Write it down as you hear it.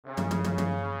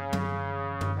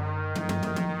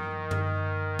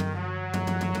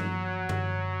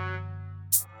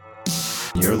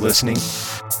You're listening.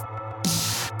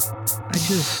 I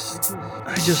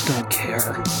just don't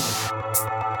care.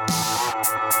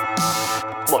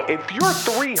 Look, if you're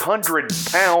 300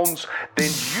 pounds, then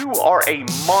you are a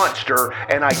monster,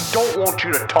 and I don't want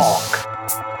you to talk.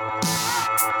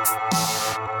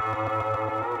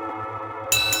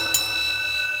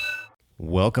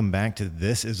 Welcome back to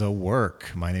This Is a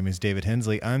Work. My name is David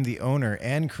Hensley. I'm the owner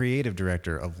and creative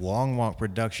director of Long Walk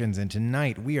Productions, and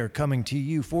tonight we are coming to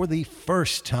you for the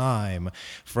first time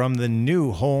from the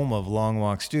new home of Long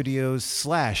Walk Studios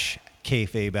 /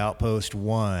 Kayfabe Outpost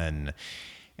 1.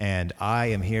 And I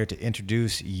am here to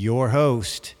introduce your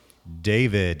host,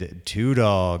 David Two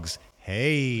Dogs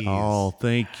Hayes. Oh,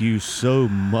 thank you so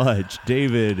much,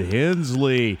 David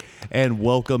Hensley. And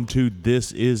welcome to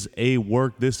This Is a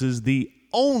Work. This is the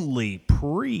only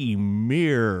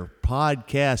premier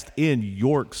podcast in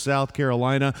York, South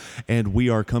Carolina. And we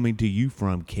are coming to you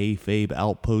from Kayfabe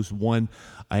Outpost 1.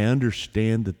 I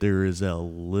understand that there is a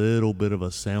little bit of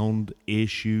a sound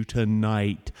issue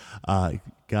tonight.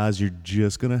 Guys, you're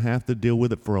just going to have to deal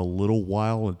with it for a little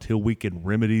while until we can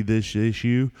remedy this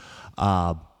issue.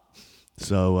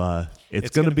 So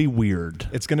it's going to be weird.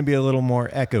 It's going to be a little more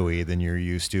echoey than you're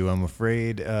used to, I'm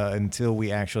afraid, until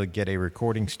we actually get a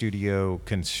recording studio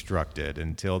constructed.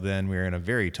 Until then, we're in a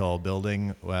very tall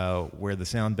building where the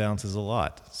sound bounces a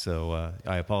lot. So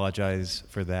I apologize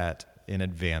for that in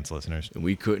advance, listeners.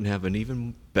 We couldn't have an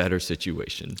even better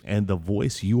situation. And the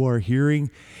voice you are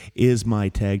hearing is my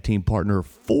tag team partner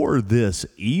for this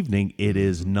evening. It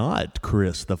is not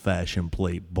Chris the Fashion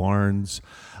Plate Barnes.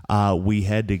 We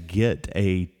had to get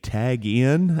a tag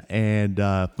in and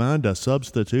find a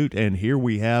substitute. And here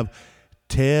we have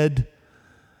Ted.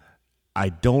 I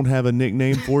don't have a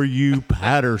nickname for you,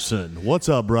 Patterson. What's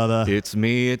up, brother? It's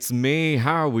me.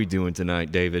 How are we doing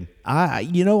tonight, David?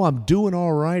 I'm doing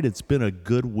all right. It's been a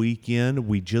good weekend.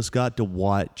 We just got to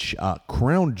watch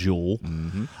Crown Jewel.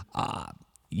 Mm-hmm.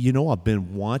 I've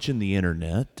been watching the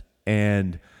internet,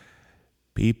 and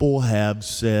people have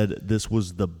said this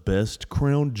was the best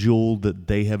Crown Jewel that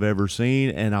they have ever seen,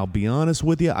 and I'll be honest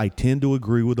with you, I tend to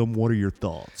agree with them. What are your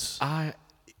thoughts?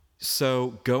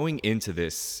 So going into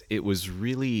this, it was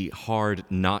really hard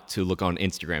not to look on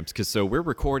Instagram because we're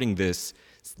recording this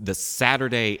the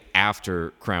Saturday after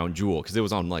Crown Jewel because it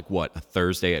was on a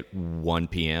Thursday at 1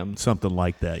 p.m. Something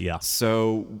like that, yeah.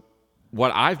 So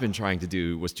what I've been trying to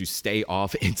do was to stay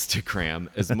off Instagram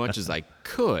as much as I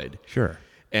could. Sure.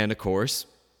 And of course,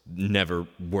 never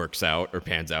works out or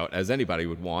pans out as anybody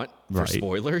would want for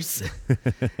spoilers.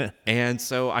 And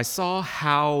so I saw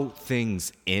how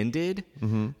things ended.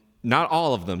 Mm-hmm. Not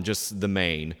all of them, just the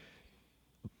main.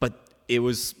 But it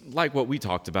was like what we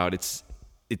talked about.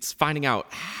 It's finding out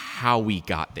how we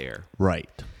got there. Right.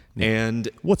 Yeah. And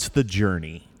what's the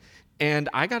journey? And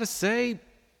I got to say,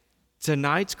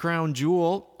 tonight's Crown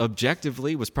Jewel,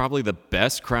 objectively, was probably the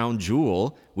best Crown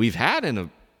Jewel we've had in a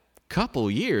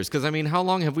couple years. Because, how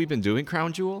long have we been doing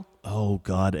Crown Jewel? Oh,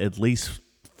 God, at least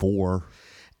 4.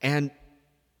 And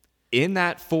in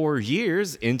that 4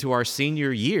 years, into our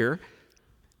senior year,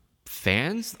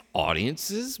 fans,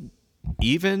 audiences,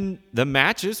 even the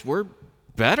matches were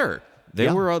better. They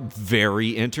were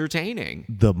very entertaining.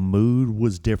 The mood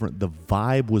was different. The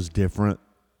vibe was different.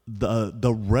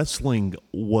 The wrestling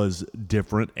was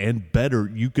different and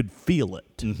better. You could feel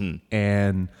it. Mm-hmm.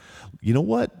 And you know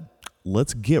what?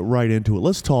 Let's get right into it.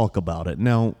 Let's talk about it.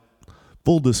 Now,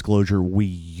 full disclosure, we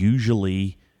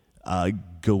usually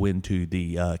go into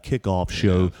the kickoff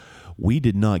show. We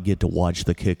did not get to watch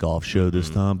the kickoff show this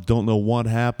time. Don't know what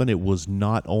happened. It was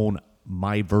not on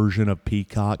my version of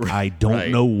Peacock. I don't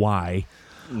know why.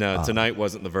 No, tonight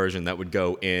wasn't the version that would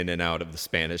go in and out of the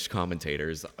Spanish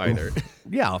commentators either.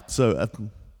 Yeah, so,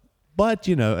 but,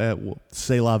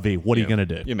 c'est la vie. What are you going to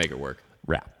do? You make it work.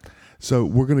 Right. So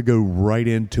we're going to go right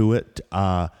into it.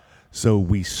 So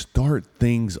we start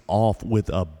things off with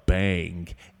a bang.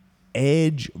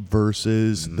 Edge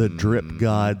versus the drip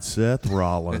god Seth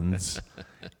Rollins.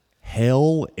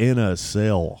 Hell in a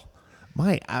Cell.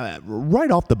 Right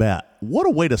off the bat, what a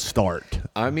way to start.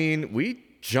 We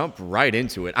jumped right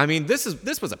into it.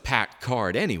 This was a packed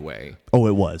card anyway. Oh,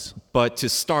 it was. But to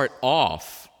start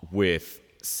off with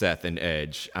Seth and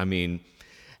Edge,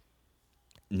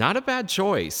 not a bad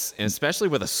choice, and especially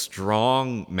with a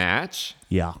strong match.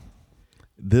 Yeah.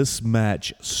 This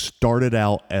match started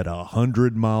out at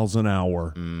 100 miles an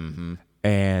hour,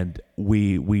 and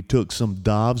we took some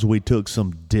dives, we took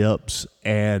some dips,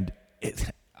 and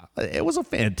it was a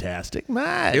fantastic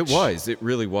match. It was. It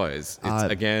really was.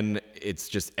 It's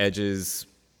just Edge's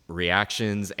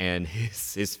reactions and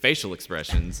his facial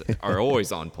expressions are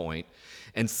always on point.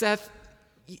 And Seth,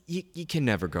 you can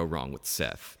never go wrong with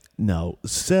Seth. No,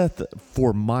 Seth,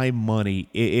 for my money,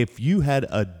 if you had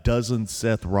a dozen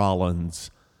Seth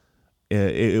Rollins,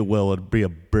 it'd be a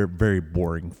very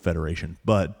boring federation.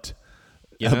 But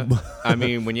I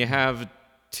mean, when you have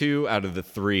 2 out of the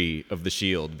 3 of the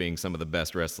Shield being some of the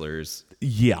best wrestlers,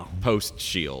 yeah, post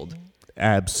Shield,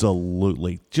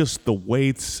 absolutely. Just the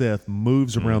way Seth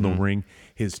moves around the ring,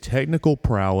 his technical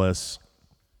prowess,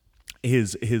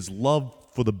 his love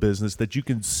for the business that you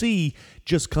can see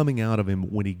just coming out of him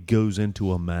when he goes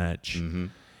into a match.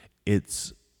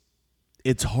 It's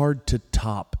hard to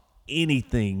top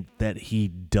anything that he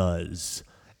does,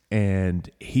 and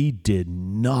he did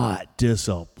not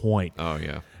disappoint. Oh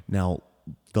yeah. Now,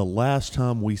 the last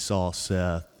time we saw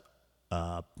Seth,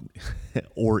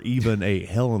 or even a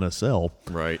Hell in a Cell,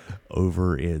 Right.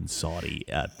 over in Saudi,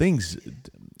 things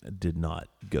did not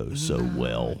go so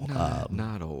well.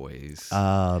 Not always.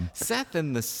 Seth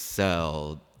in the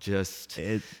Cell, just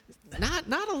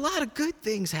not a lot of good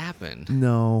things happen.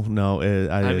 No.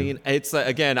 I mean, it's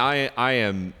again, I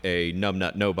am a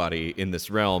numbnut nobody in this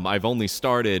realm. I've only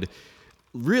started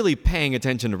really paying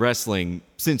attention to wrestling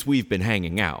since we've been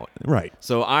hanging out. Right.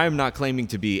 So I'm not claiming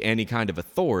to be any kind of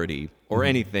authority or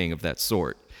anything of that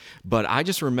sort. But I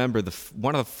just remember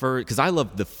one of the first, because I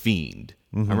loved The Fiend.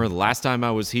 I remember the last time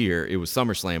I was here, it was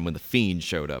SummerSlam when The Fiend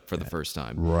showed up for the first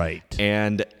time. Right.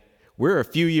 And we're a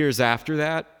few years after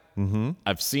that.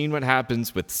 I've seen what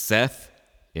happens with Seth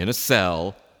in a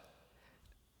cell,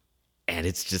 and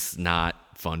it's just not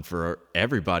fun for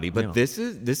everybody. But this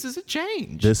is a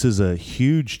change. This is a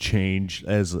huge change.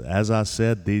 As I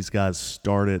said, these guys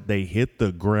they hit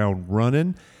the ground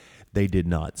running. They did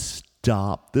not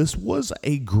stop. This was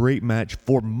a great match.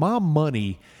 For my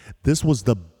money, this was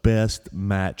the best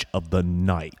match of the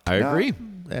night. I agree.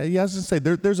 Yeah, I was going to say,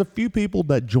 there's a few people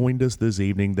that joined us this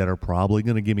evening that are probably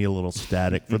going to give me a little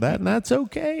static for that, and that's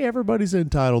okay. Everybody's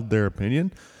entitled to their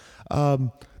opinion.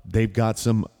 They've got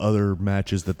some other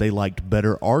matches that they liked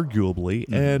better,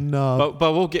 arguably, and but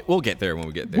we'll get there when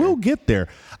we get there. We'll get there.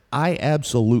 I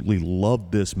absolutely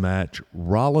loved this match.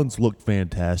 Rollins looked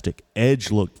fantastic.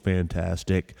 Edge looked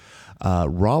fantastic.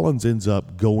 Edge ends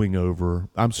up going over.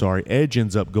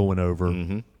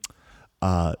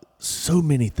 So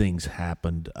many things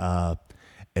happened.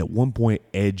 At one point,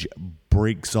 Edge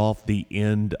breaks off the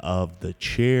end of the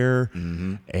chair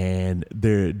and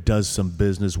there does some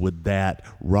business with that.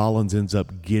 Rollins ends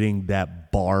up getting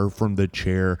that bar from the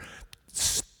chair,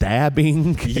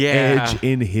 stabbing Edge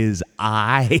in his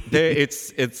eye.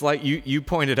 It's like you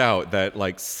pointed out that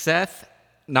like Seth,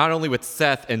 not only with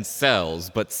Seth and cells,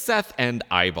 but Seth and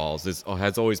eyeballs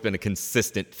has always been a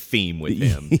consistent theme with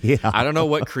him. Yeah. I don't know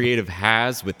what creative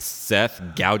has with Seth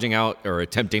gouging out or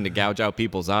attempting to gouge out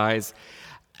people's eyes,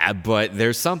 but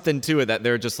there's something to it that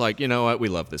they're just like, you know what, we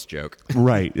love this joke.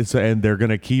 Right. And they're going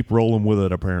to keep rolling with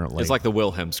it, apparently. It's like the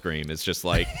Wilhelm scream. It's just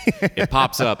like it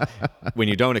pops up when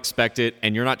you don't expect it,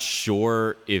 and you're not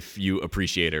sure if you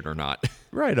appreciate it or not.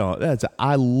 Right on.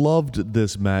 I loved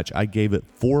this match. I gave it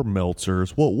 4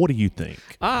 Meltzers. What do you think?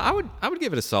 I would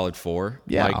give it a solid 4.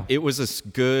 Yeah. Like, it was a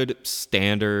good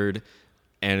standard,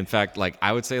 and in fact, like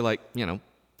I would say, like, you know,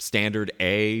 standard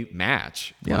A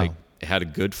match. Yeah. Like, it had a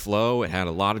good flow. It had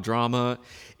a lot of drama.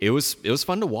 It was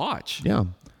fun to watch. Yeah.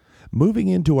 Moving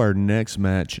into our next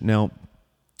match. Now,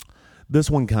 this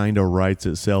one kind of writes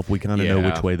itself. We kind of know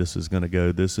which way this is going to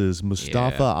go. This is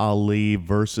Mustafa Ali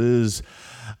versus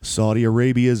Saudi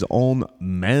Arabia's own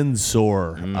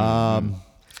Mansoor. Now,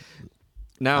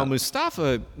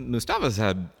 Mustafa's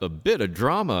had a bit of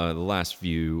drama the last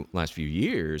few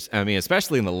years. I mean,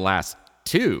 especially in the last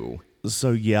 2.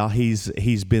 So yeah,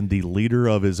 he's been the leader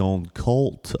of his own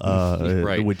cult,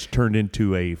 Right. which turned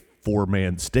into a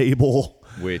 4-man stable,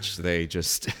 Which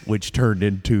which turned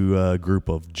into a group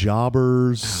of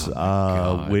jobbers,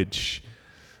 which.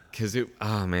 Because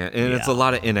it's a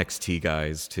lot of NXT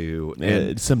guys too,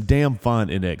 and some damn fun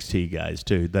NXT guys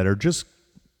too that are just.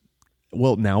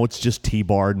 Well, now it's just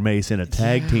T-Bar and Mace in a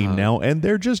tag team now, and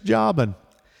they're just jobbing.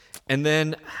 And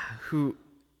then who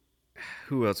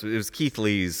else? It was Keith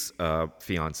Lee's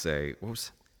fiance. What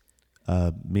was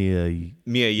Mia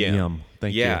Yim.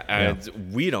 Thank you. Yeah.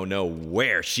 We don't know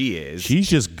where she is. She's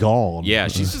just gone. Yeah,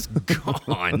 she's just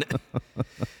gone.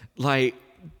 Like,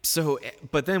 so,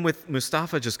 but then with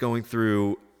Mustafa just going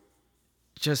through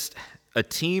just a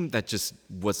team that just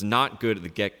was not good at the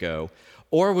get-go,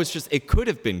 or was just, it could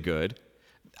have been good.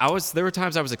 There were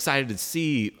times I was excited to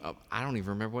see, I don't even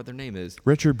remember what their name is.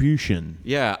 Retribution.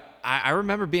 Yeah, I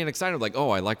remember being excited, like,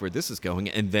 oh, I like where this is going,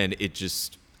 and then it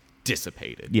just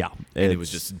dissipated. Yeah, and it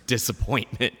was just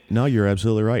disappointment. No, you're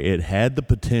absolutely right. It had the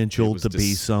potential was to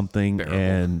be something, bearable.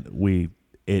 and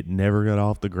it never got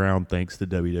off the ground thanks to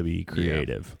WWE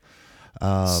Creative.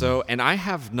 So, and I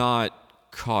have not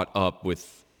caught up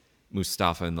with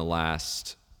Mustafa in the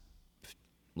last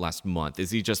month.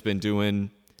 Has he just been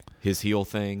doing his heel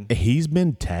thing? He's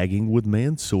been tagging with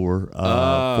Mansoor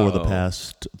for the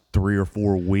past 3 or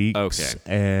 4 weeks. Okay.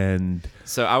 And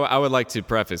So I would like to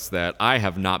preface that I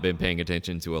have not been paying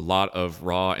attention to a lot of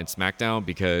Raw and SmackDown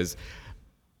because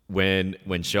when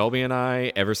Shelby and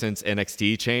I, ever since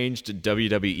NXT changed,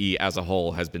 WWE as a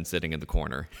whole has been sitting in the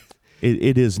corner.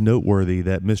 it is noteworthy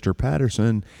that Mr.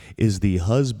 Patterson is the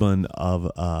husband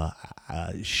of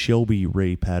Shelby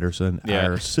Ray Patterson, Yeah.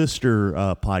 our sister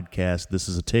podcast. This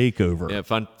is a takeover. Yeah,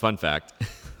 fun fact.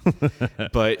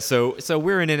 But so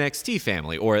we're an NXT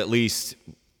family, or at least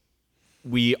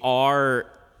we are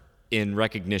in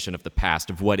recognition of the past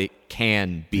of what it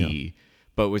can be. Yeah.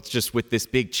 But with this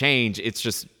big change, it's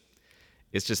just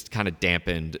kind of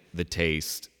dampened the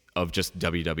taste of just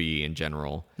WWE in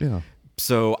general. Yeah.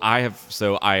 So I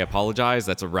apologize.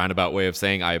 That's a roundabout way of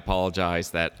saying I apologize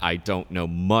that I don't know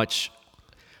much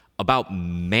about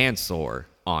Mansoor,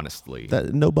 honestly.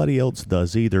 That nobody else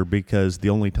does either, because the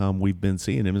only time we've been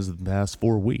seeing him is the past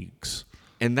 4 weeks.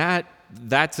 And that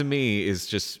to me is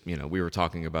just, we were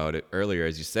talking about it earlier,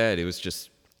 as you said, it was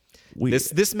just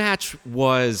this match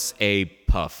was a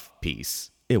puff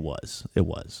piece. It was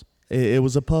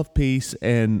a puff piece,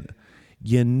 and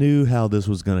you knew how this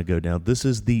was going to go down. This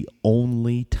is the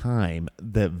only time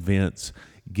that Vince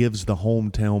gives the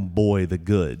hometown boy the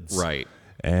goods. Right.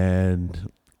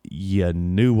 And you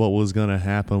knew what was going to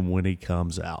happen when he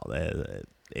comes out.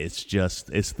 It's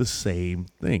the same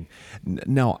thing.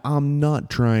 Now, I'm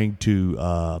not trying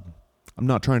to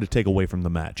take away from the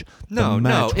match. No, the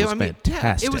match was Yeah,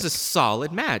 fantastic. it was a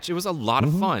solid match. It was a lot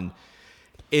of fun.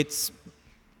 It's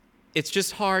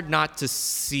just hard not to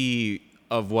see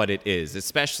of what it is,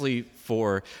 especially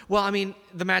the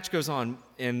match goes on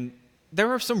and there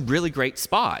are some really great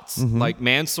spots. Like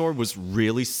Mansoor was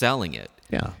really selling it.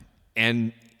 Yeah.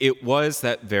 And it was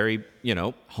that very,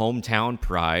 hometown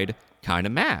pride kind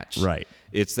of match. Right.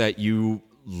 It's that you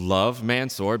love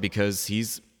Mansoor because he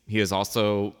is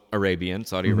also Arabian,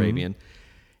 Saudi Arabian.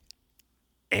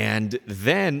 And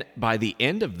then by the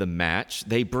end of the match,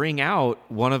 they bring out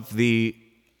one of the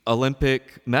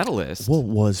Olympic medalists. What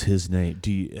was his name?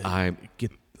 Do you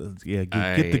get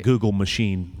the Google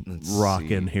machine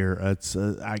rocking here? It's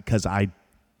because I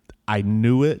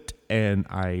knew it and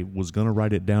I was gonna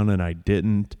write it down and I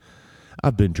didn't.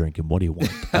 I've been drinking. What do you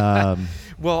want?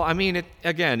 Well,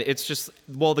 it's just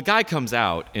the guy comes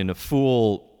out in a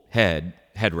full head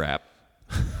wrap,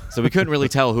 so we couldn't really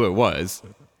tell who it was.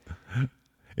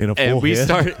 In a full And we head?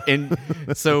 started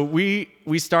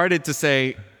to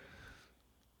say.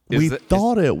 We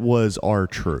thought it was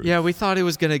R-Truth. Yeah, we thought it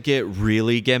was going to get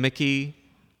really gimmicky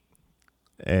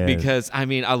And- because, I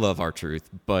love R-Truth,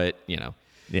 but, yeah.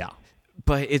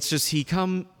 But it's just he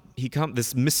come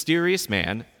this mysterious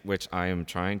man, which I am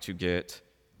trying to get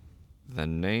the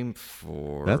name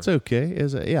for. That's okay.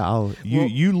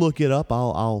 You look it up.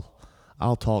 I'll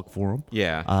talk for him.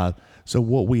 Yeah. So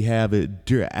what we have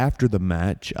after the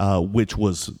match, which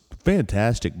was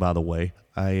fantastic, by the way.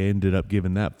 I ended up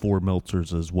giving that 4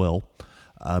 Meltzers as well.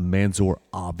 Mansoor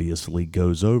obviously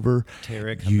goes over.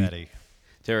 Tarek Hamedi.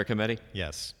 Tarek Hamedi?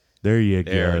 Yes. There you go.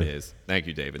 There it is. Thank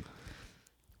you, David.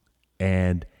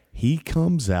 And he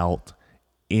comes out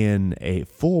in a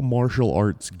full martial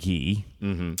arts gi.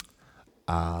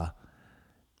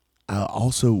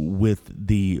 Also with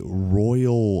the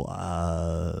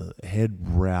royal head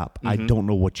wrap. I don't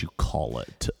know what you call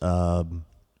it.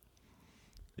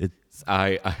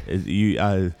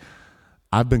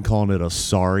 I've been calling it a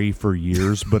sari for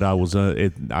years, but I was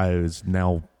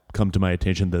now come to my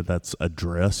attention that that's a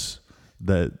dress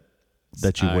that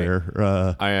you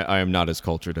wear. I am not as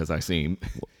cultured as I seem.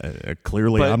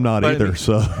 Clearly, I'm not either.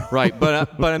 So right, but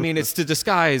it's to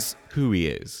disguise who he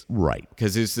is. Right.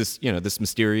 Because it's this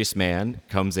mysterious man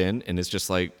comes in and it's just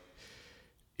like,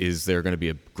 is there going to be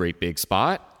a great big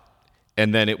spot?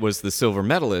 And then it was the silver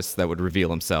medalist that would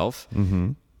reveal himself.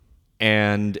 Mm-hmm.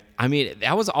 And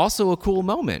that was also a cool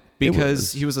moment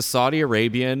because he was a Saudi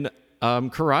Arabian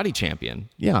karate champion.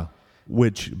 Yeah,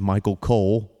 which Michael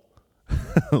Cole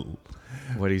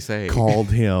What did he say? called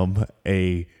him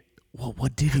a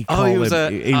what did he call him? He was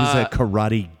a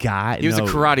karate guy. He was a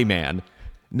karate man.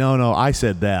 No, I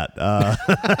said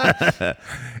that.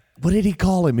 What did he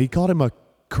call him? He called him a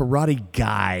karate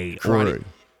guy or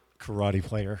Karate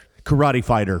player. karate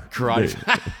fighter. Karate.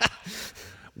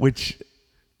 Which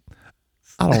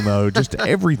I don't know. Just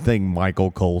everything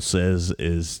Michael Cole says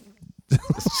is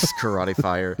It's just karate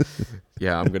fire.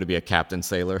 Yeah, I'm going to be a captain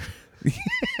sailor.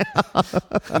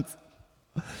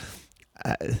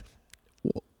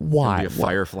 why? Be a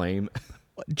fire flame.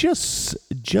 Just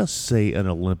say an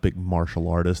Olympic martial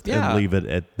artist Yeah. and leave it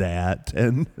at that.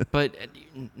 And But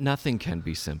nothing can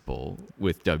be simple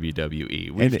with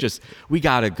WWE. And We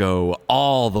got to go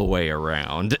all the way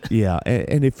around. yeah,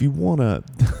 and if you want to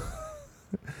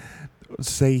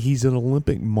say he's an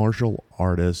Olympic martial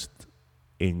artist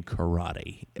in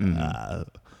karate,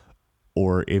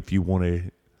 or if you want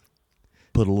to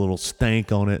put a little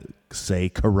stank on it, say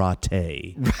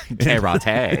karate.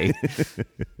 Karate.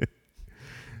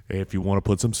 If you want to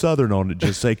put some Southern on it,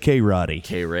 just say K-Roddy.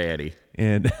 K-Ratty.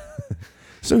 And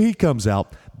so he comes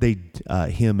out. They,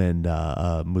 him and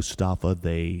Mustafa,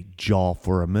 they jaw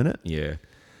for a minute. Yeah.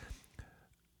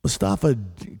 Mustafa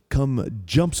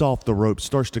jumps off the rope,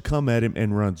 starts to come at him,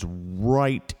 and runs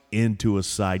right into a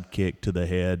side kick to the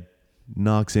head,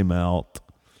 knocks him out,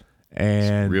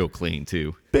 and Real clean,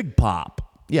 too. big pop.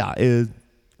 Yeah.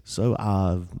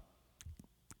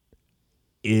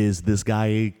 Is this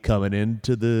guy coming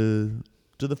into the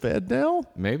Fed now?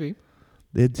 Maybe.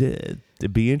 It'd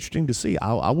be interesting to see.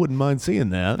 I wouldn't mind seeing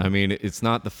that. I mean, it's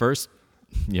not the first,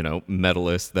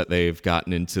 medalist that they've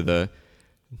gotten into to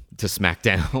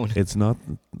SmackDown. It's not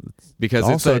Because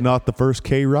also it's not the first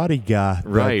K-Roddy guy.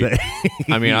 right.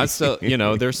 I mean, I still,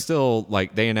 they're still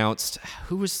like they announced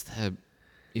he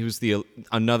was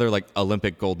another like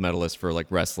Olympic gold medalist for like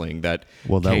wrestling that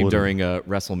came during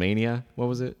WrestleMania. What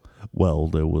was it? Well,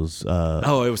 there was. It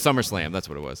was SummerSlam. That's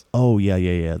what it was. Oh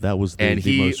yeah. That was And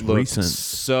the he most looked recent.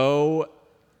 so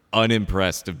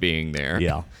unimpressed of being there.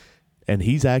 Yeah, and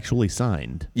he's actually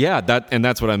signed. Yeah,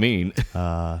 that's what I mean.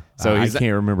 So So I he's-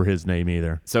 can't remember his name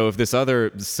either. So if this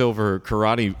other silver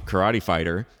karate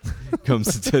fighter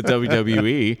comes to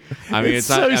WWE, I mean, It's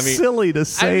so silly to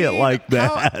say it like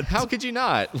that. How could you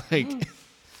not? Like,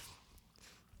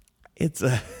 It's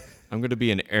I'm going to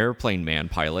be an airplane man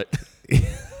pilot.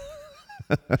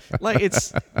 Like,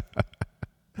 it's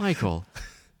Michael.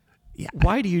 Yeah.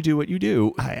 Why do you do what you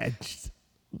do?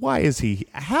 why is he?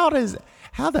 How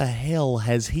the hell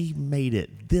has he made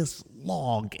it this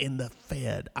long in the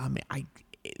Fed? I mean,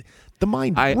 the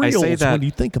mind reels say that when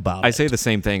you think about it. I say the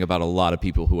same thing about a lot of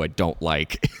people who I don't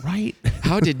like. right.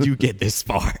 How did you get this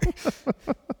far?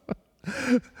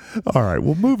 All right.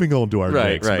 Well, moving on to our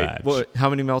next match. Well, how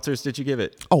many Meltzers did you give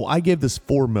it? Oh, I gave this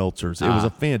 4 Meltzers. It was a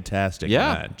fantastic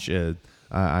Yeah. match.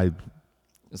 I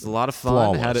It's a lot of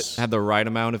fun. Flawless. Had the right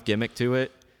amount of gimmick to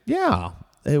it. yeah,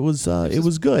 it was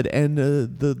good, and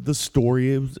the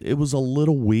story it was a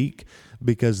little weak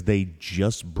because they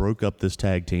just broke up this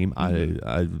tag team.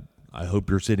 I hope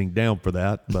you're sitting down for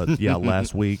that, but yeah,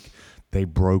 last week they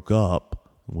broke up,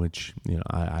 which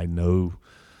I know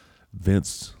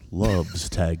Vince loves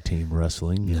tag team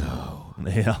wrestling. No,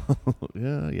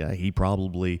 yeah,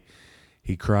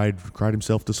 he cried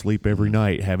himself to sleep every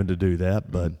night having to do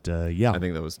that, but yeah. I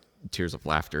think that was tears of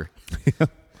laughter.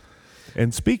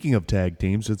 And speaking of tag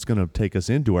teams, it's going to take us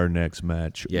into our next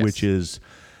match, Yes. which is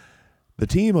the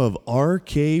team of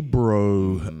RK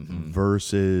Bro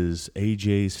versus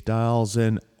AJ Styles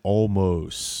and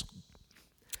Omos.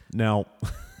 Now,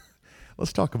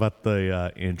 let's talk about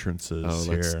the entrances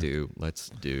here. Let's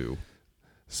do.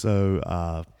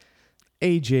 So,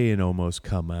 AJ and Omos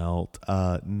come out.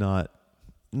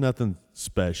 Nothing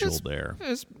special there.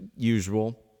 As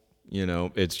usual,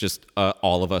 it's just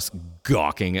all of us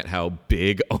gawking at how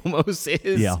big Omos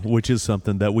is. Yeah, which is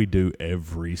something that we do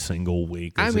every single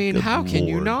week. I mean, how can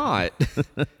you not?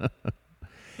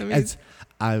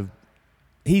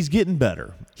 He's getting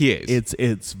better. He is.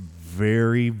 It's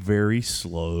very, very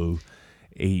slow.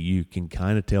 You can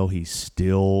kind of tell he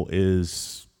still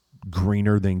is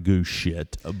greener than goose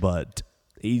shit, but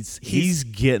he's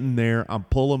getting there. I'm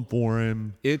pulling for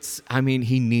him. He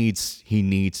needs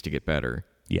to get better.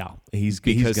 Yeah, he's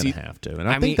going to have to, and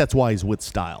I think mean, that's why he's with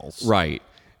Styles. Right.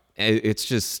 It's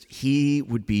just he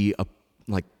would be a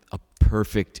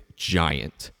perfect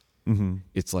giant. Mm-hmm.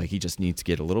 It's like he just needs to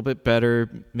get a little bit better,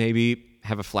 maybe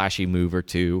have a flashy move or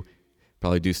two,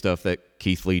 probably do stuff that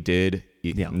Keith Lee did.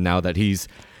 Yeah. Now that he's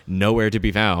nowhere to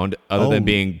be found other than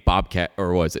being Bobcat,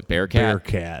 or was it Bearcat?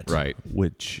 Bearcat, Right.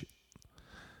 Which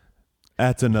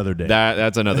that's another day.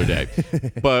 That's another day.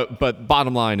 but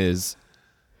bottom line is,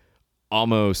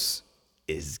 Omos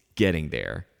is getting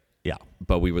there. Yeah.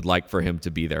 But we would like for him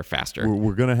to be there faster.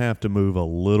 We're going to have to move a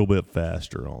little bit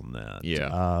faster on that.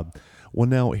 Yeah. Well,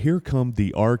 now here come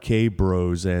the RK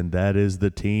Bros, and that is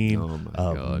the team of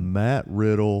God. Matt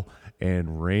Riddle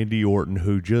and Randy Orton,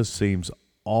 who just seems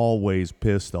always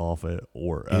pissed off at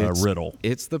Riddle.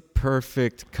 It's the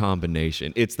perfect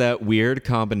combination. It's that weird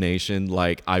combination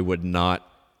like I would not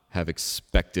have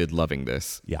expected loving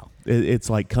this. Yeah. It's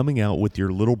like coming out with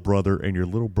your little brother and your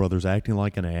little brother's acting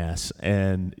like an ass,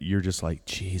 and you're just like,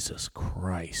 Jesus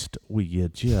Christ, will you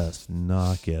just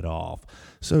knock it off?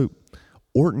 So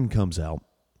Orton comes out,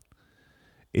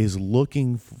 is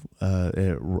looking,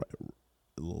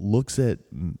 looks at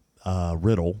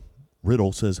Riddle.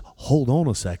 Riddle says, hold on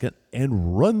a second,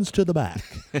 and runs to the back.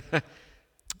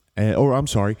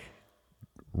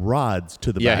 Rides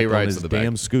to the back he on rides his to the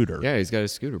damn back. scooter. Yeah, he's got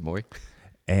his scooter, boy.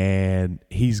 And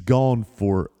he's gone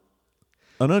for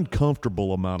an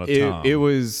uncomfortable amount of time. It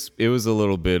was a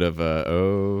little bit of a,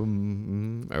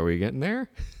 are we getting there?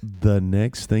 The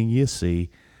next thing you see,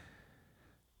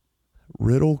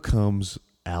 Riddle comes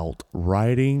out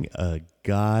riding a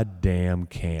goddamn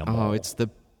camel. Oh, it's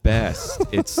the best.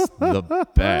 It's the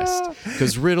best.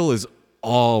 Because Riddle is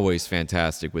always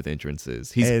fantastic with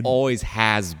entrances. He's always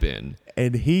has been.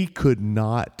 And he could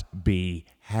not be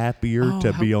happier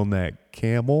to be on that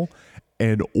camel.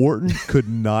 And Orton could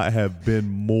not have been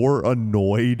more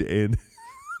annoyed. And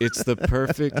it's the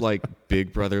perfect, like,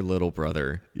 big brother, little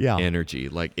brother energy.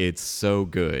 Like, it's so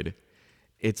good.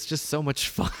 It's just so much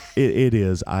fun. It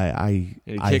is. He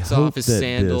kicks off his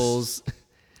sandals.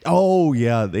 Oh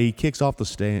yeah, he kicks off the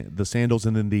sandals,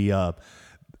 and then the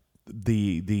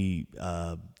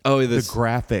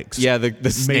graphics. Yeah, the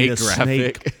snake made a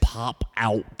graphic snake pop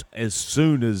out as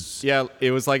soon as. Yeah, it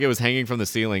was like it was hanging from the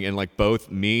ceiling, and like both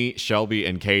me, Shelby,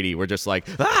 and Katie were just like,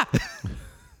 ah.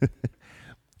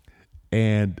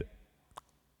 And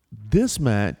this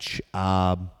match,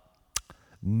 not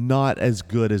as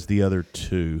good as the other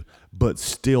two, but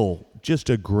still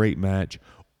just a great match.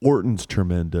 Orton's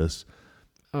tremendous.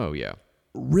 Oh yeah,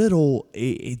 Riddle.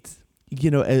 It's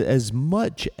as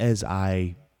much as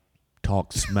I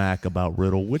talk smack about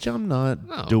Riddle, which I'm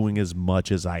not doing as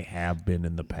much as I have been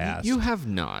in the past. You have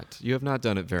not. You have not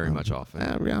done it very much often.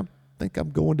 I think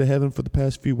I'm going to heaven for the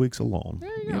past few weeks alone.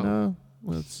 There you go.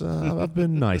 I've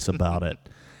been nice about it,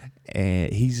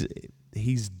 and he's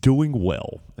doing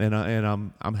well, and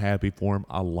I'm happy for him.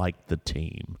 I like the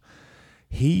team.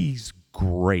 He's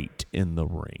great in the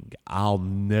ring. I'll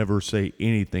never say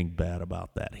anything bad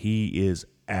about that. He is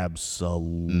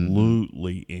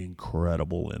absolutely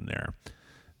incredible in there.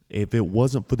 If it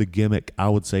wasn't for the gimmick, I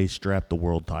would say strap the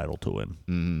world title to him.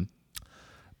 Mm-hmm.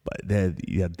 But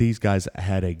these guys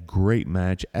had a great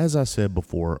match. As I said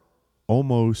before,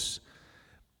 almost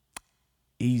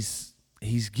he's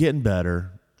getting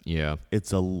better. Yeah, it's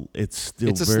still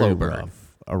very slow burn.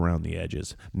 rough around the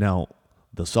edges. Now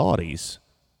the Saudis.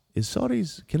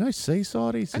 Can I say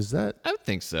Saudis? Is that? I would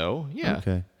think so. Yeah.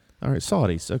 Okay. All right.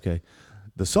 Saudis. Okay.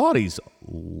 The Saudis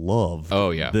love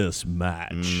this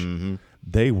match. Mm-hmm.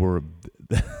 They were.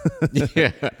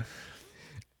 Yeah.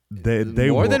 They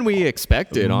more were than we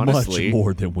expected, honestly. Much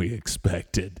more than we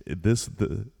expected. This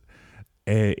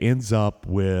ends up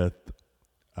with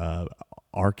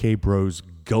RK Bros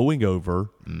going over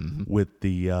with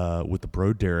the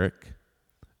Bro Derek.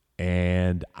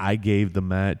 And I gave the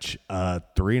match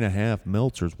 3.5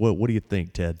 Meltzers. What do you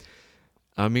think, Ted?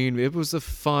 I mean, it was a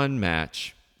fun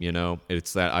match.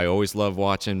 It's that I always love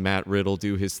watching Matt Riddle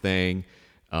do his thing.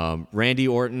 Randy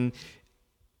Orton,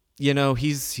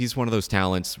 he's one of those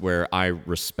talents where I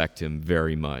respect him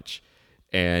very much.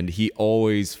 And he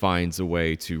always finds a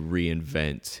way to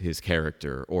reinvent his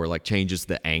character or like changes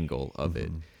the angle of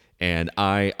it. And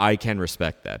I can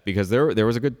respect that because there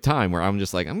was a good time where I'm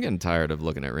just like, I'm getting tired of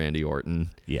looking at Randy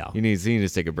Orton. Yeah. He needs to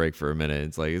take a break for a minute.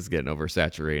 It's like, it's getting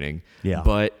oversaturating. Yeah.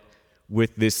 But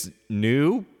with this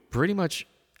new, pretty much,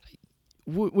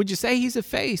 would you say he's a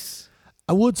face?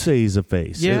 I would say he's a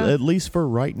face. Yeah. At least for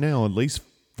right now, at least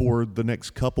for the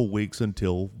next couple weeks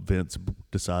until Vince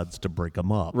decides to break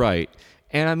him up. Right.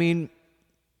 And I mean,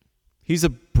 he's a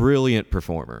brilliant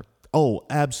performer. Oh,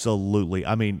 absolutely.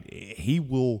 I mean,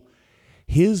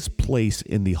 his place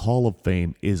in the Hall of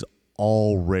Fame is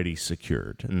already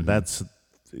secured. Mm-hmm. That's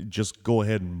just go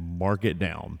ahead and mark it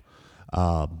down.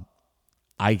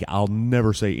 I'll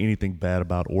never say anything bad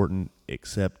about Orton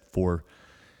except for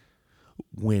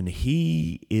when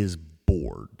he is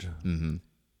bored. Mm-hmm.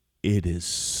 It is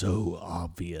so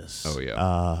obvious. Oh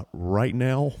yeah. Right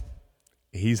now,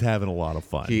 he's having a lot of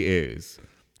fun. He is.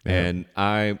 Yeah. And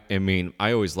I mean,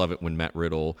 I always love it when Matt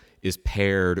Riddle is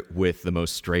paired with the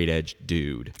most straight edge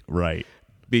dude. Right.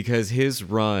 Because his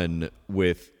run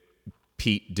with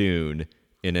Pete Dunne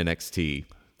in NXT.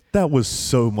 That was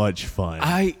so much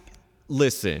fun.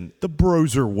 Listen. The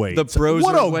Broserweights. The Broserweights.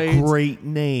 What a great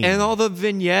name. And all the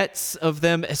vignettes of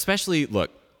them, especially,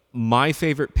 look, my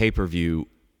favorite pay-per-view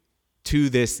to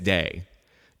this day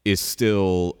is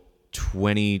still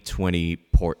 2020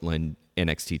 Portland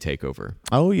NXT TakeOver.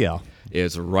 Oh, yeah.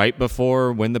 It's right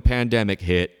before when the pandemic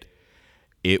hit.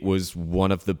 It was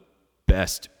one of the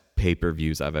best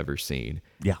pay-per-views I've ever seen.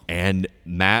 Yeah. And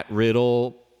Matt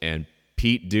Riddle and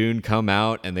Pete Dunne come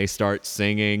out and they start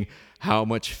singing, "How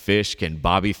much fish can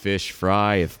Bobby Fish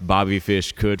fry if Bobby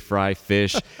Fish could fry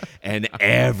fish?" And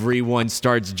everyone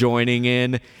starts joining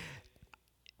in.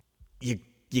 You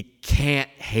can't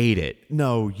hate it.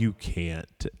 No, you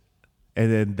can't.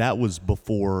 And then that was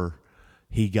before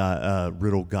he got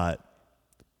Riddle got.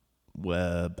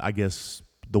 I guess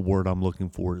the word I'm looking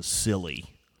for is silly.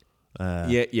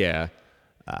 Yeah.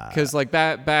 Because like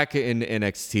back in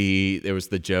NXT, there was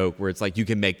the joke where it's like you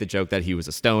can make the joke that he was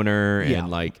a stoner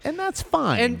and that's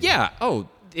fine. And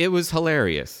it was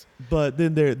hilarious. But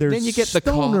then there's Then you get the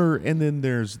stoner, and then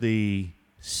there's the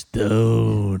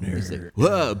stoner.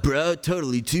 Whoa, bro,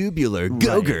 totally tubular,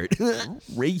 Go-Gurt.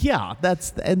 Yeah,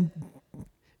 that's and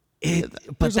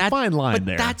there's a fine line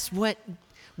there. But that's what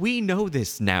we know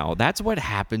this now. That's what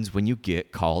happens when you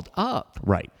get called up.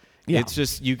 Right. Yeah. It's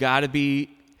just you got to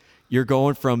be. You're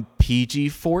going from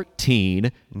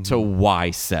PG-14 to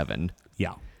Y7.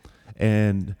 Yeah.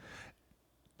 And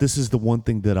this is the one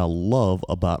thing that I love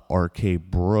about RK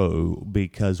Bro,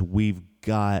 because we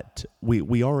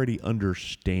already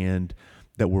understand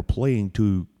that we're playing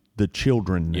to the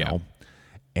children now. Yeah.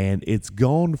 And it's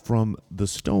gone from the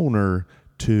stoner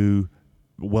to,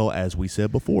 well, as we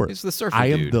said before, It's the surfer I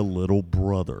am dude. the little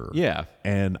brother. Yeah.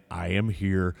 And I am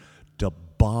here to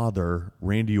bother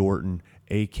Randy Orton,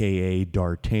 a.k.a.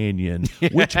 D'Artagnan,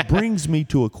 which brings me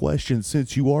to a question.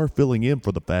 Since you are filling in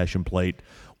for the Fashion Plate,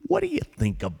 what do you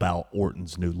think about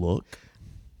Orton's new look?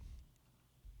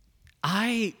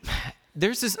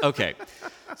 There's this, okay.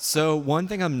 So one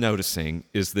thing I'm noticing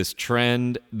is this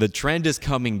trend. The trend is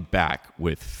coming back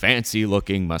with fancy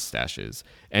looking mustaches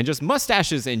and just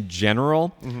mustaches in general,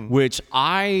 which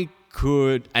I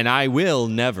could, and I will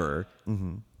never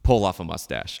pull off a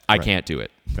mustache. I can't do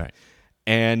it. Right.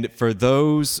 And for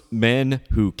those men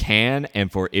who can,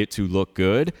 and for it to look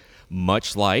good,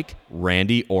 much like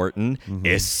Randy Orton,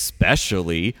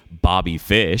 especially Bobby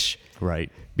Fish.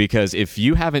 Right. Because if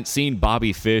you haven't seen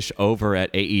Bobby Fish over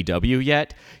at AEW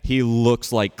yet, he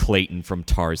looks like Clayton from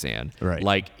Tarzan. Right.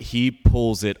 Like, he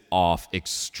pulls it off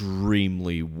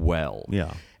extremely well.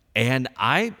 Yeah. And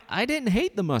I didn't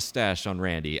hate the mustache on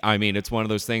Randy. I mean, it's one of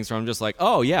those things where I'm just like,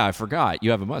 oh, yeah, I forgot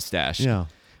you have a mustache. Yeah.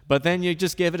 But then you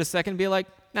just give it a second and be like,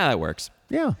 nah, that works.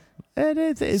 Yeah. And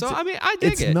it's So, I mean, I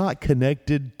dig it's it. not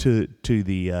connected to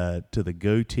the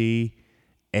goatee,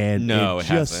 and No, it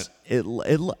just hasn't.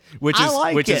 Which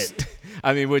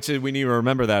We need to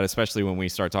remember that, especially when we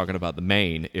start talking about the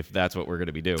main, if that's what we're going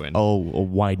to be doing. Oh,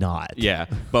 why not? Yeah,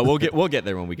 but we'll get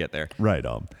there when we get there. Right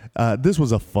on. This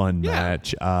was a fun Yeah.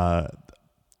 match.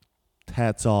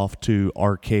 Hats off to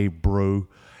RK Bro,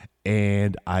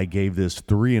 and I gave this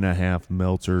 3.5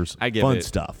 Meltzers. I give fun it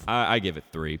stuff. I give it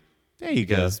 3. There you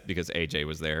because AJ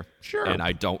was there. Sure. And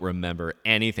I don't remember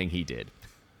anything he did.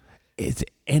 It's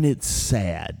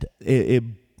sad.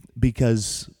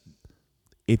 Because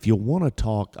if you want to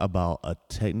talk about a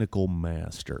technical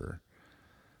master,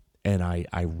 and I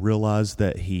realize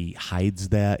that he hides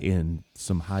that in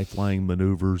some high-flying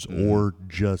maneuvers or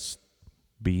just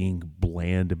being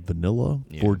bland and vanilla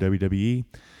for WWE,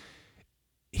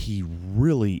 he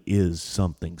really is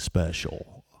something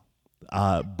special.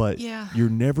 But you're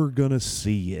never going to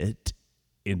see it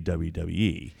in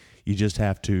WWE. You just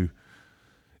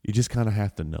kind of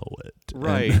have to know it.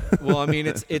 Right. Well, I mean,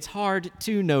 it's hard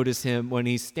to notice him when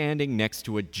he's standing next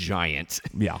to a giant.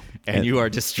 Yeah. And you are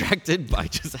distracted by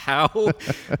just how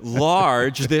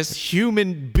large this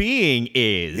human being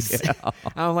is. Yeah.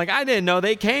 I'm like, I didn't know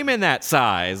they came in that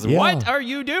size. Yeah. What are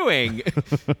you doing?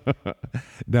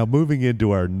 Now, moving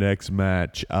into our next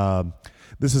match,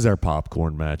 this is our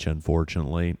popcorn match,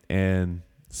 unfortunately. And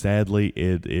sadly,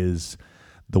 it is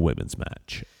the women's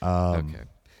match. Okay.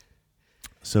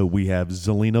 So we have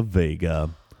Zelina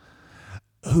Vega,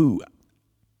 who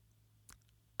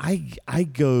I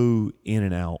go in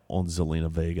and out on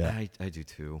Zelina Vega. I do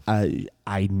too.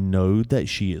 I know that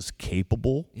she is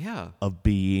capable of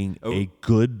being a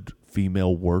good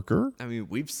female worker. I mean,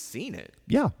 we've seen it.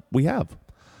 Yeah, we have.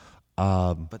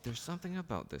 But there's something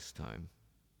about this time.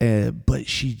 But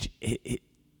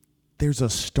there's a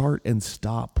start and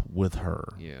stop with her.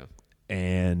 Yeah.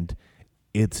 And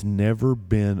it's never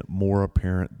been more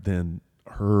apparent than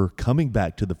her coming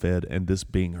back to the Fed and this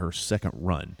being her second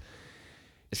run.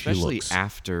 Especially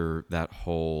after that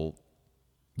whole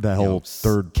That whole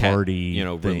third party,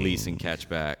 thing. Release and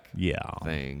catchback,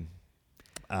 thing.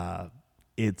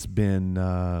 It's been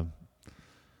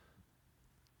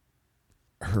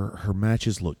her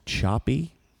matches look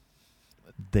choppy.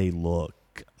 They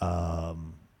look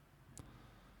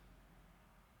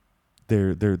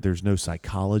there's no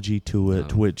psychology to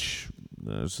it, which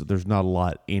there's not a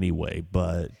lot anyway.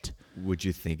 But would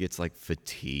you think it's like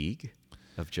fatigue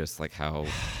of just like how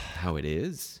it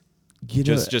is?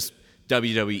 Just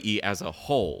WWE as a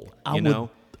whole,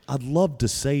 I'd love to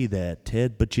say that,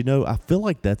 Ted, but I feel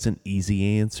like that's an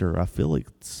easy answer. I feel like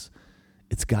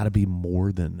it's got to be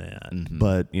more than that. Mm-hmm.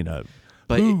 But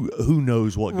who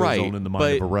knows what goes on in the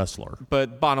mind of a wrestler?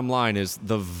 But bottom line is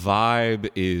the vibe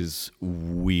is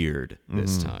weird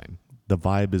this time. The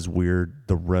vibe is weird.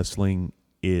 The wrestling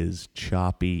is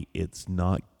choppy. It's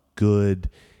not good.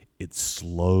 It's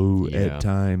slow at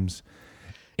times.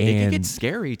 And it can get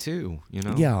scary too,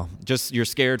 Yeah. Just you're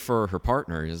scared for her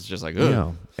partner. It's just like, ugh.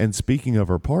 Yeah. And speaking of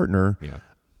her partner,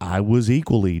 I was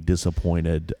equally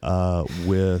disappointed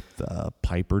with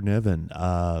Piper Niven.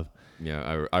 I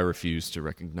refuse to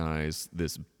recognize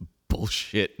this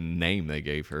bullshit name they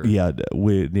gave her.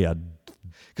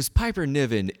 Because Piper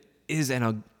Niven is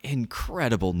an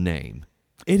incredible name.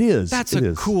 It is. That's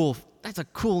a cool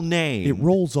name. It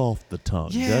rolls off the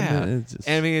tongue. Yeah. Doesn't it?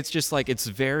 I mean, it's just like it's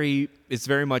very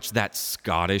much that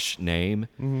Scottish name.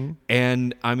 Mm-hmm.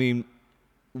 And I mean,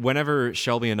 whenever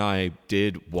Shelby and I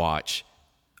did watch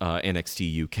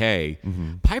NXT UK,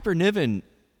 Piper Niven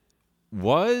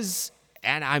was,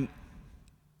 and I'm,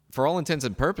 for all intents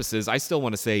and purposes, I still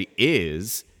want to say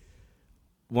is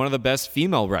one of the best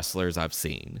female wrestlers I've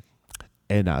seen.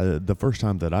 And the first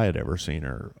time that I had ever seen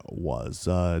her was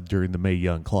during the Mae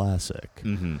Young Classic,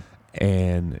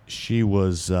 and she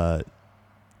was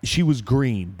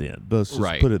green then. Let's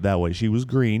just put it that way. She was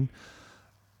green,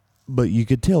 but you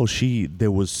could tell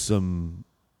there was some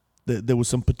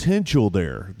potential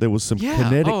there. There was some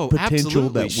kinetic potential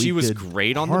absolutely. that she was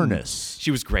great on harness.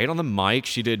 She was great on the mic.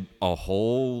 She did a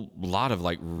whole lot of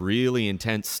like really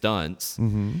intense stunts.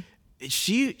 Mm-hmm.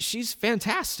 She's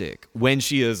fantastic when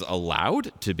she is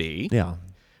allowed to be. Yeah.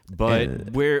 But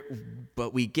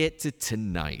we get to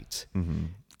tonight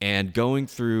and going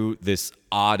through this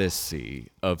odyssey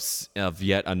of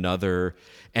yet another,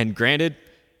 and granted,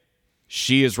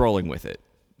 she is rolling with it.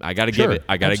 I gotta give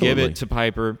it to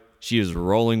Piper. She is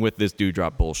rolling with this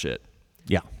dewdrop bullshit.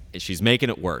 Yeah. She's making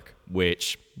it work,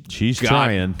 which she's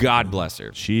trying. God bless her.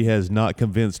 She has not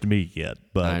convinced me yet,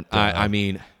 but I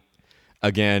mean,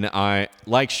 again, I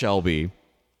like Shelby.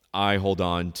 I hold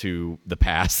on to the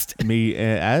past. Me,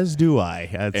 as do I.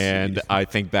 And I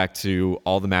think back to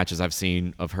all the matches I've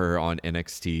seen of her on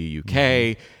NXT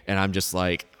UK, and I'm just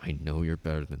like, I know you're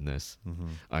better than this.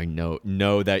 I know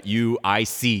that I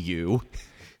see you.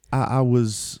 I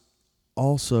was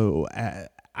also,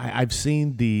 I've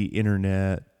seen the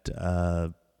internet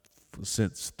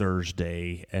since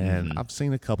Thursday, and I've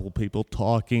seen a couple of people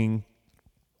talking,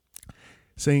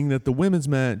 saying that the women's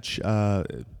match,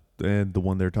 and the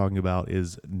one they're talking about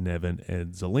is Niven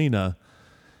and Zelina,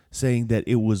 saying that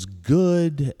it was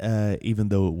good, even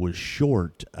though it was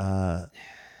short. I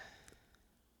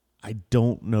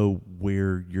don't know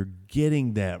where you're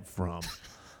getting that from,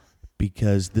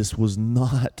 because this was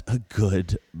not a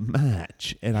good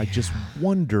match. And I just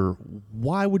wonder,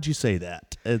 why would you say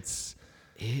that?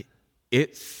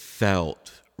 It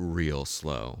felt real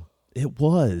slow. It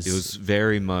was. It was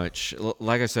very much,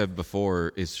 like I said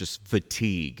before, it's just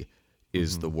fatigue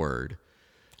is the word.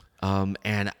 And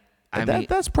I mean,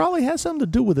 that's probably has something to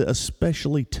do with it,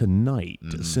 especially tonight,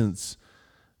 since,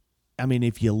 I mean,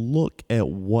 if you look at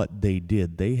what they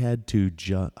did, they had to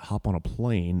hop on a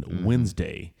plane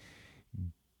Wednesday,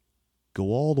 go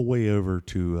all the way over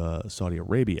to Saudi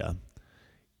Arabia,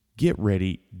 get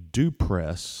ready, do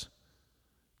press,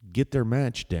 get their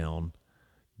match down,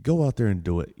 go out there and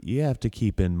do it. You have to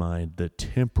keep in mind the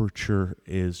temperature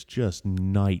is just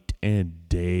night and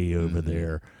day over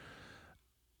there.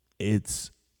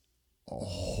 It's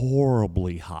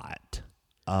horribly hot.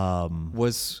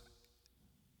 Was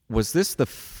this the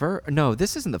first? No,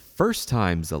 this isn't the first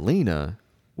time Zelina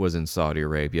was in Saudi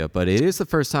Arabia, but it is the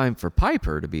first time for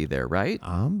Piper to be there, right?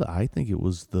 I think it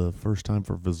was the first time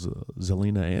for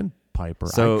Zelina and Piper.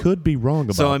 So, I could be wrong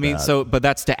about that. So I mean, but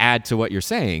that's to add to what you're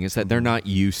saying, is that they're not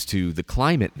used to the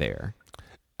climate there.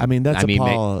 I mean, that's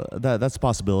a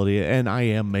possibility, and I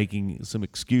am making some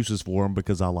excuses for them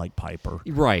because I like Piper.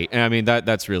 Right, and I mean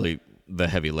that's really the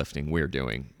heavy lifting we're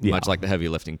doing, much like the heavy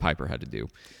lifting Piper had to do.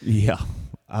 Yeah.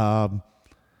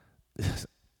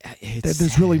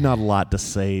 There's really not a lot to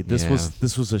say.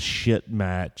 This was a shit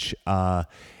match.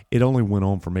 It only went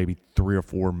on for maybe 3 or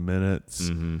 4 minutes,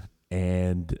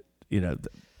 and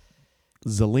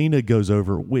Zelina goes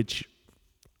over, which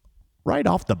right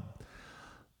off the.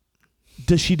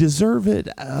 Does she deserve it?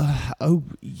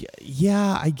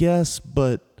 Yeah, I guess,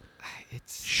 but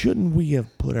shouldn't we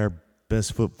have put our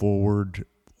best foot forward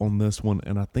on this one?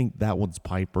 And I think that one's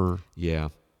Piper. Yeah,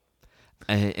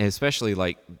 and especially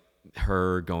like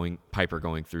Piper going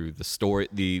through the story,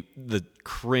 the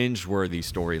cringe-worthy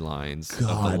storylines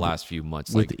of the last few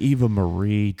months, with like Eva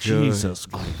Marie. Jesus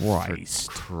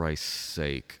Christ! For Christ's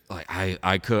sake, like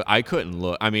I couldn't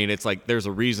look. I mean, it's like there's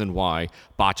a reason why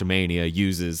Botchamania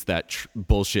uses that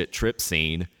bullshit trip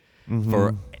scene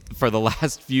for the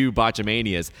last few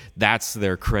Botchamanias. That's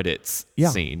their credits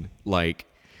scene. Like,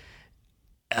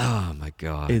 oh my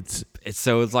god, it's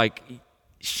like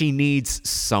she needs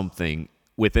something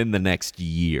within the next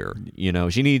year.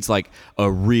 She needs like a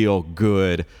real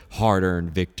good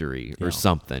hard-earned victory or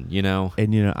something,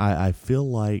 And I feel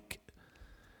like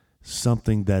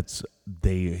something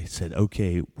they said,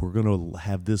 okay, we're gonna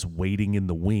have this waiting in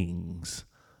the wings,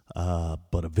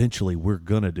 but eventually we're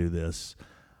gonna do this.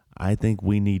 I think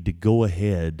we need to go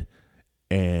ahead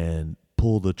and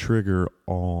pull the trigger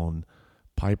on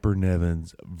Piper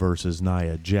Nevins versus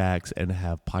Nia Jax and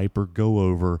have Piper go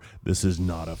over. This is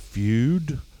not a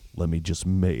feud. Let me just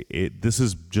make it. This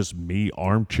is just me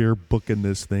armchair booking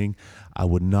this thing. I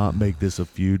would not make this a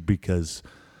feud because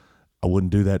I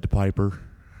wouldn't do that to Piper.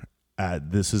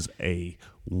 This is a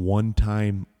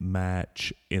one-time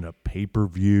match in a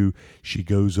pay-per-view. She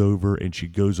goes over and she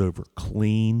goes over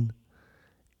clean,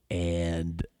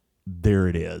 and there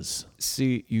it is.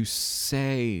 See, you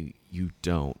say you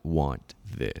don't want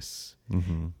this.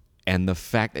 And the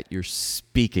fact that you're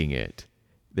speaking it,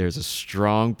 there's a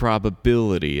strong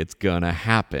probability it's going to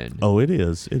happen. Oh, it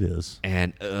is. It is.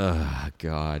 And,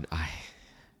 God,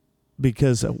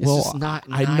 because, well,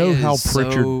 I know how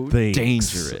Pritchard thinks.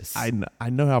 Dangerous. I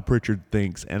know how Pritchard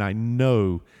thinks, and I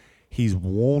know he's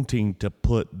wanting to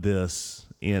put this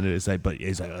in. But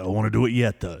he's like, I don't want to do it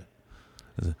yet, though.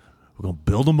 We're going to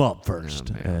build them up first.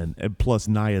 And plus,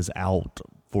 Nia's out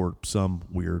for some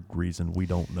weird reason. We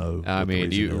don't know. I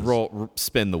mean,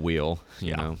 spin the wheel,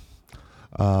 you know.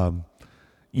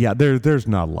 Yeah, there's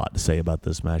not a lot to say about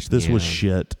this match. This was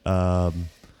shit.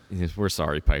 We're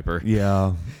sorry, Piper.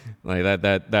 Yeah. Like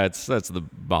that's the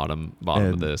bottom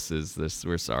of this. Is this?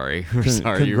 We're sorry. We're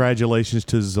sorry. Congratulations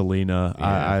to Zelina.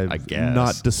 Yeah, I guess.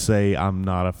 Not to say I'm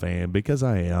not a fan, because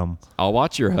I am. I'll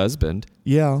watch your husband.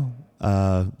 Yeah.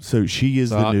 So she is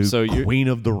the new queen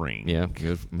of the ring. Yeah,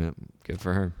 good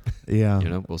for her.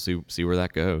 Yeah. We'll see where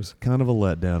that goes. Kind of a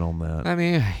letdown on that. I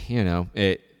mean,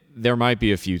 there might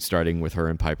be a feud starting with her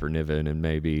and Piper Niven, and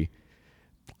maybe.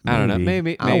 I don't know.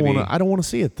 Maybe I don't want to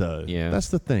see it though. Yeah, that's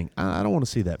the thing. I don't want to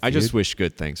see that feud. I just wish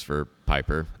good things for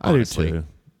Piper. Honestly. I do too.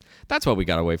 That's what we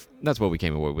got away. That's what we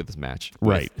came away with this match.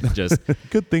 Right. Just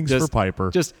good things for Piper.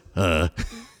 Just. I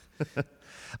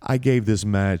gave this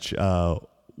match 1.5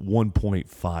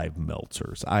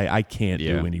 Meltzers. I can't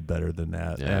do any better than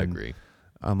that. Yeah, I agree.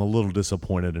 I'm a little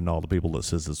disappointed in all the people that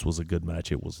says this was a good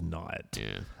match. It was not.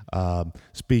 Yeah.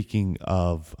 Speaking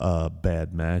of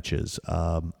bad matches,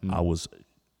 I was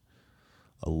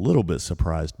a little bit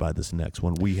surprised by this next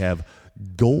one. We have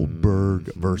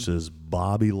Goldberg versus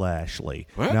Bobby Lashley.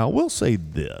 What? Now, I will say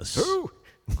this.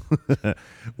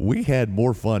 We had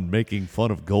more fun making fun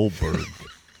of Goldberg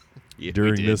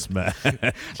during this match.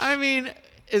 I mean,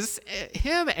 is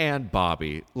him and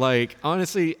Bobby, like,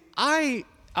 honestly, I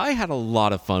had a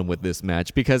lot of fun with this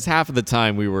match because half of the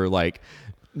time we were like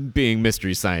being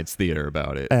Mystery Science Theater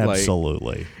about it.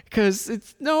 Absolutely. Because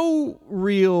it's no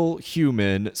real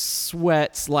human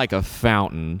sweats like a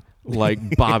fountain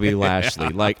like Bobby Lashley.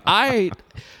 Like, I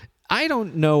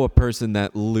don't know a person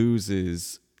that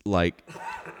loses like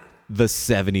the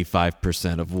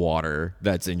 75% of water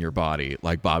that's in your body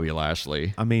like Bobby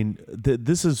Lashley. I mean,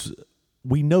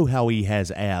 we know how he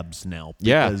has abs now.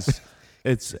 Because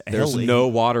there's no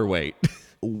water weight.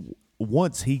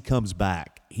 Once he comes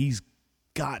back, he's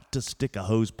got to stick a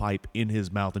hose pipe in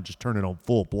his mouth and just turn it on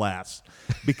full blast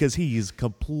because he is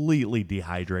completely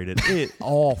dehydrated. It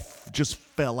all just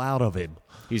fell out of him.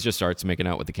 He just starts making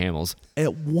out with the camels.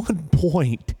 At one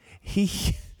point,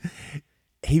 he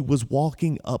was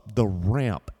walking up the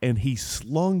ramp and he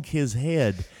slung his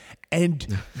head,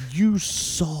 and you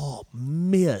saw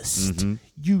mist. Mm-hmm.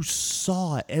 You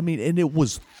saw it. I mean, and it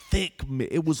was thick.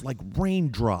 It was like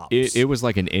raindrops. It was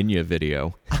like an Enya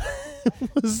video.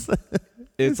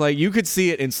 It's like you could see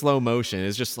it in slow motion.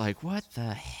 It's just like, what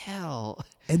the hell?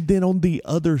 And then on the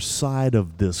other side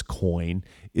of this coin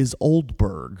is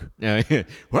Oldberg.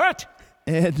 What?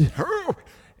 And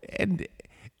and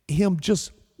him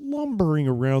just lumbering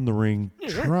around the ring,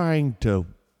 trying to.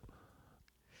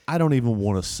 I don't even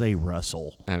want to say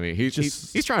wrestle. I mean,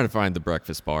 he's trying to find the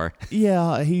breakfast bar.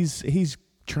 Yeah, he's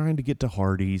trying to get to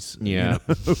Hardee's. Yeah.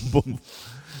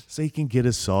 So he can get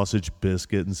his sausage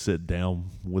biscuit and sit down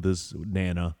with his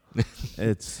Nana.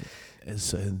 It's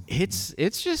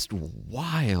just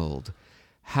wild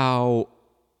how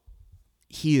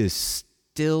he is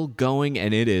still going,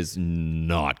 and it is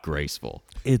not graceful.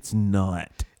 It's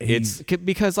not. It's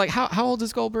because, like, how old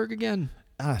is Goldberg again?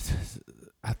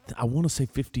 I want to say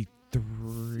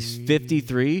 53.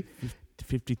 53?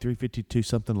 53, 52,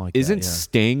 something like Isn't that.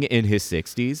 Sting in his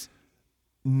 60s?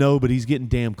 No, but he's getting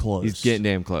damn close. He's getting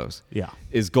damn close. Yeah.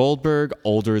 Is Goldberg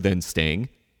older than Sting?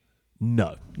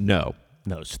 No. No.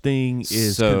 Sting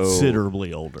is So-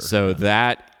 considerably older. So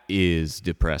that is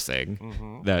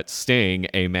depressing. That Sting,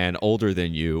 a man older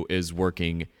than you, is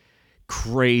working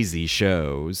crazy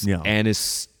shows and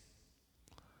is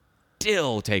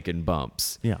still taking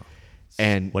bumps. Yeah.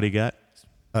 And What do you got?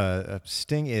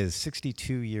 Sting is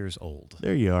 62 years old.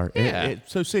 There you are. Yeah.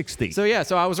 So 60. so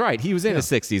I was right. He was in his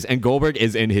 60s, and Goldberg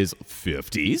is in his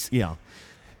 50s. Yeah.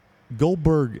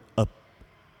 Goldberg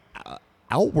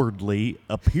outwardly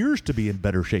appears to be in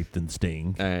better shape than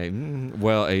Sting.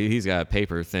 He's got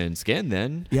paper thin skin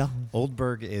then. Yeah.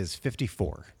 Oldberg is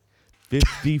 54.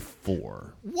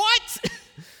 54. What?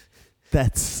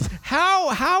 That's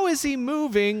How is he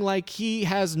moving like he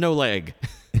has no leg?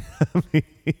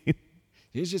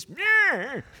 He's just.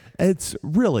 it's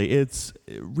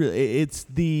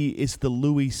the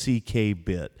Louis C.K.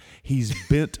 bit. He's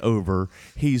bent over.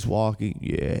 He's walking.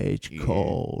 Yeah, it's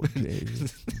cold.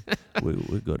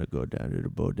 We're gonna go down to the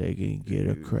bodega and get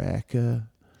a cracker.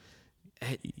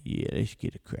 Yeah, let's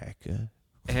get a cracker.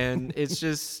 And it's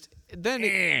just. Then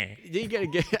you gotta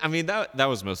get. I mean, that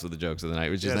was most of the jokes of the night.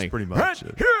 It was just That's like pretty much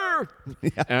it.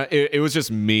 it was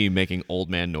just me making old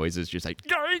man noises, just like.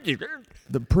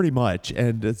 Pretty much,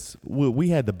 and we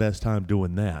had the best time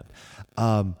doing that.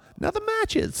 Now the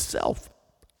match itself,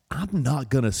 I'm not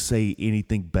gonna say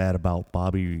anything bad about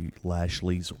Bobby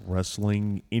Lashley's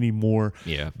wrestling anymore.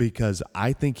 Yeah. because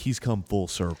I think he's come full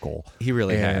circle. He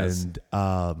really has. And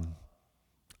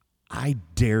I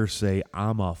dare say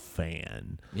I'm a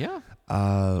fan. Yeah.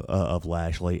 Of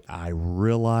Lashley. I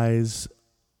realize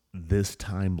this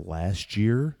time last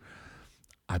year,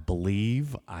 I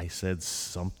believe I said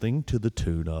something to the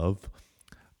tune of,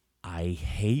 I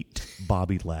hate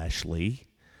Bobby Lashley.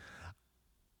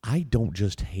 I don't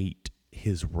just hate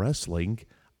his wrestling.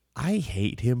 I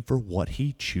hate him for what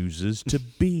he chooses to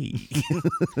be,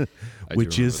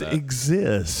 which is that.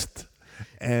 exist.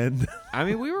 And I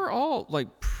mean, we were all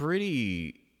like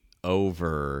pretty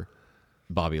over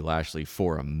Bobby Lashley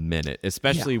for a minute,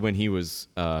 especially when he was.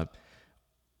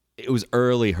 It was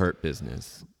early Hurt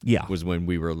Business. Yeah. Was when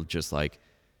we were just like,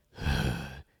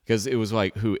 because it was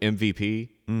like who MVP.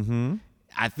 Mm-hmm.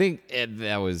 I think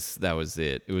that was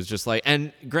it. It was just like,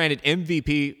 and granted,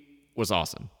 MVP was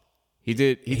awesome. He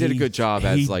did a good job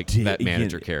as like that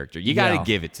manager character. You got to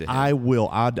give it to him. I will.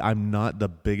 I'm not the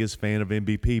biggest fan of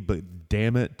MVP, but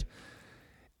damn it,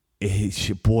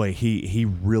 he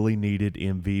really needed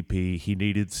MVP. He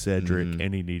needed Cedric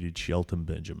and he needed Shelton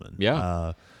Benjamin.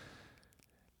 Yeah.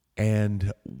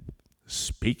 And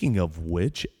speaking of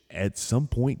which, at some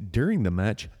point during the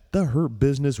match, the Hurt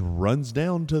Business runs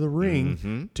down to the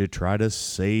ring to try to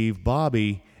save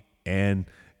Bobby, and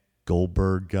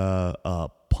Goldberg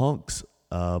punks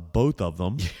both of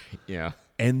them. Yeah.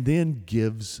 And then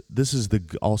gives, this is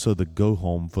also the go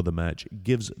home for the match,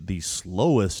 gives the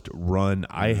slowest run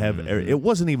I have ever. It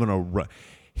wasn't even a run.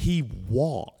 He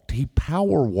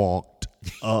power walked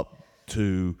up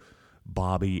to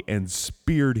Bobby and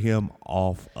speared him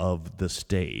off of the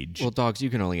stage. Well, dogs, you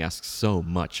can only ask so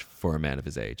much for a man of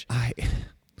his age.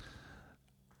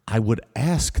 I would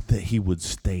ask that he would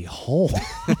stay home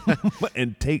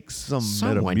and take some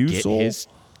Someone Metamucil. get his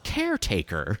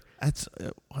caretaker. That's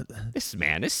This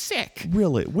man is sick.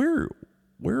 really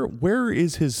where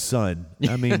is his son?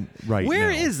 I mean, right Where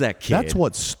now. is that kid? That's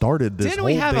what started this. Didn't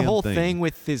we whole have a damn whole thing. thing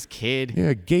with his kid?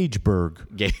 Yeah,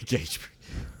 Gageberg. Gage.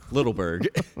 Littleberg.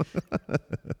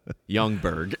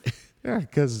 Youngberg. Yeah,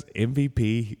 because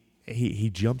MVP, he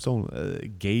jumps on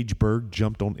Gageberg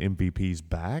jumped on MVP's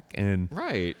back, and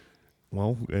Right.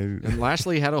 well, And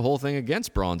Lashley had a whole thing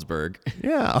against Braunsberg.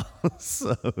 yeah.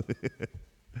 So,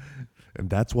 and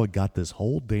that's what got this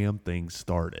whole damn thing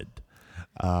started.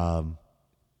 Well,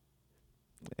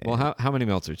 how many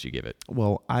Meltzers did you give it?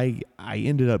 Well, I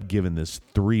ended up giving this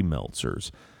 3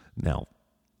 Meltzers. Now,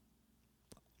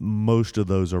 most of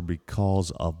those are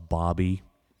because of Bobby.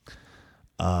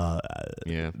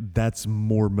 Yeah. That's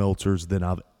more Meltzers than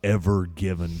I've ever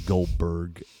given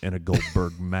Goldberg in a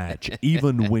Goldberg match.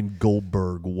 Even when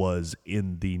Goldberg was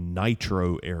in the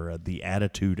Nitro era, the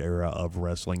Attitude era of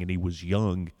wrestling, and he was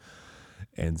young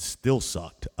and still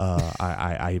sucked.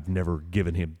 I've never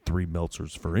given him 3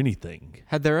 Meltzers for anything.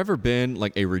 Had there ever been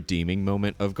like a redeeming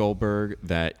moment of Goldberg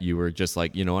that you were just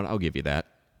like, you know what, I'll give you that?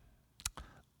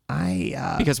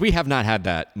 Because we have not had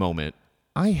that moment.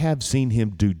 I have seen him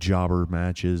do jobber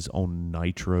matches on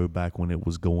Nitro back when it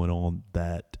was going on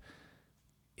that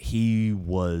he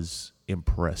was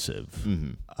impressive.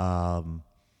 But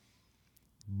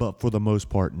for the most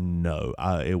part, no.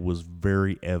 It was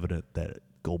very evident that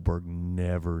Goldberg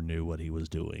never knew what he was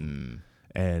doing.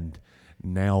 And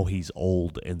now he's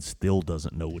old and still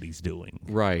doesn't know what he's doing.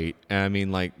 Right. I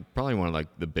mean, like, probably one of like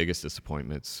the biggest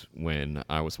disappointments when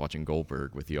I was watching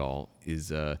Goldberg with y'all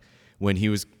is when he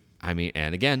was, I mean,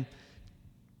 and again,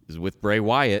 is with Bray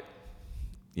Wyatt,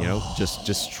 you know, just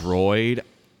destroyed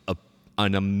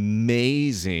an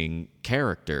amazing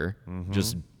character,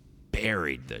 just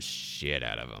buried the shit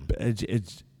out of him.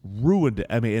 It's ruined.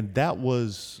 I mean, and that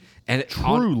was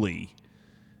truly...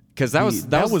 Because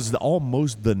that was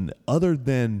almost the, other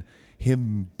than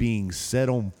him being set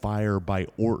on fire by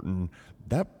Orton,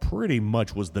 that pretty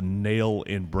much was the nail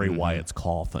in Bray Wyatt's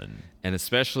coffin. And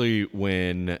especially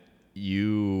when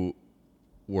you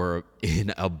were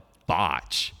in a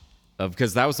botch of,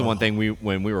 because that was the one thing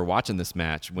when we were watching this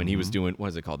match when he was doing, what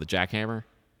is it called, the jackhammer?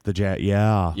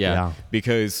 Yeah.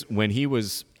 Because when he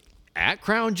was at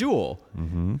Crown Jewel,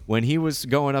 when he was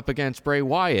going up against Bray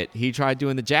Wyatt, he tried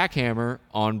doing the jackhammer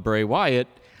on Bray Wyatt.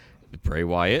 Bray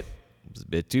Wyatt was a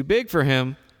bit too big for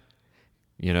him.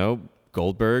 You know,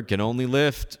 Goldberg can only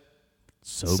lift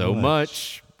so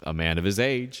much, a man of his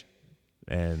age.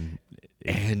 And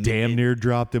damn near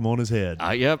dropped him on his head.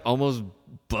 Yep, almost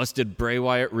busted Bray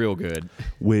Wyatt real good.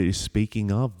 Speaking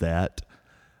of that,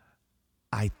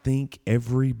 I think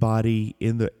everybody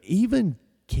even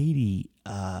Katie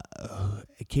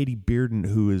Bearden,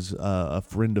 who is a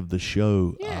friend of the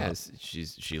show. Yes,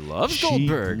 she loves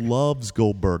Goldberg. She loves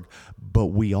Goldberg. But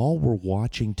we all were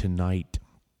watching tonight,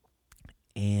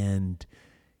 and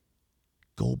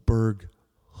Goldberg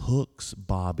hooks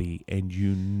Bobby, and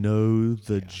you know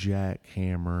the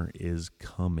jackhammer is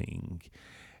coming.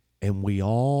 And we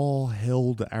all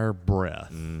held our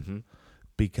breath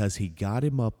because he got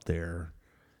him up there,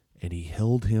 and he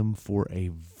held him for a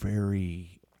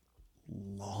very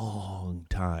long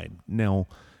time. Now,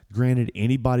 granted,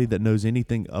 anybody that knows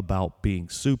anything about being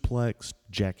suplexed,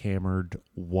 jackhammered,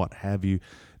 what have you,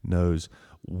 knows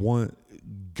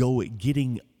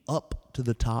getting up to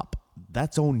the top,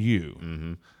 that's on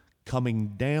you. Coming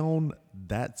down,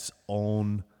 that's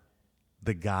on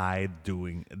the guy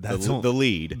doing that's the on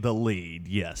lead. The lead,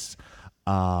 yes.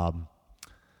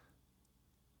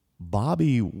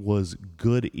 Bobby was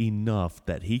good enough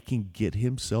that he can get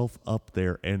himself up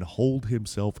there and hold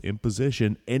himself in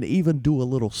position and even do a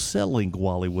little selling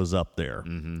while he was up there.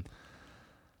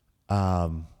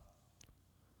 Coming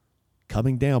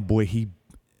down, boy,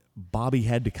 Bobby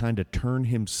had to kind of turn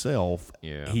himself.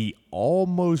 Yeah. He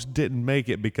almost didn't make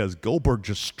it because Goldberg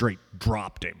just straight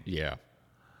dropped him. Yeah.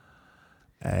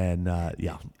 And,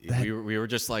 We were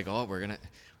just like, oh,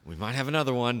 we might have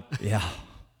another one. Yeah.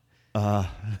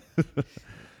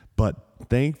 But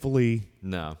thankfully,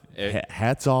 No.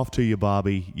 hats off to you,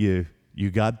 Bobby. You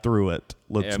got through it.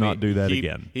 Let's not do that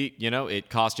again. It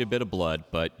cost you a bit of blood,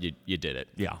 but you did it.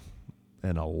 Yeah.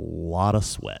 And a lot of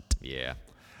sweat. Yeah.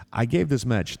 I gave this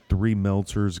match 3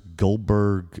 Meltzers.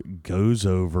 Goldberg goes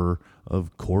over.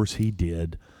 Of course he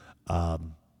did.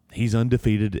 He's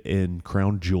undefeated in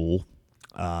Crown Jewel.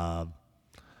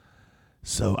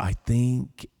 So I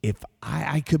think if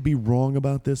I could be wrong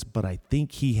about this, but I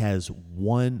think he has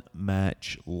 1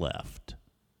 match left.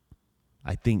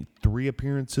 I think 3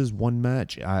 appearances, 1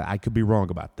 match. I could be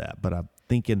wrong about that, but I'm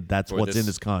thinking that's what's in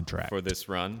his contract. For this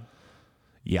run?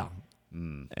 Yeah.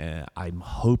 And I'm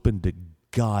hoping to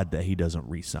God that he doesn't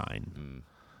re-sign.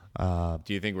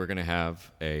 Do you think we're going to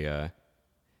have a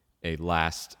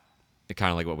last,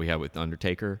 kind of like what we had with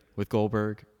Undertaker with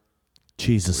Goldberg?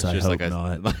 Jesus, I hope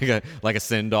not. Like a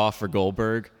send-off for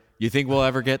Goldberg? You think we'll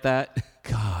ever get that?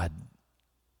 God,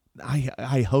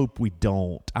 I hope we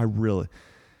don't.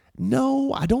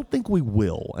 No, I don't think we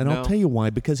will. And I'll tell you why.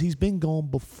 Because he's been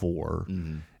gone before,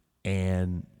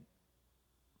 and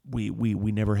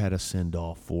we never had a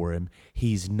send-off for him.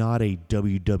 He's not a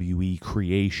WWE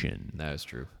creation. That is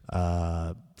true.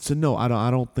 So no, I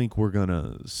don't think we're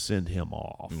gonna send him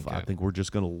off. Okay. I think we're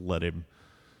just gonna let him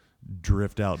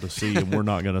drift out to sea, and we're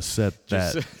not going to set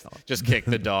that. Just kick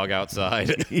the dog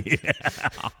outside.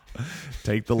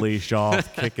 Take the leash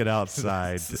off, kick it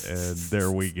outside, and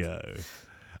there we go.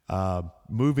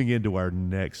 Moving into our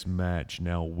next match,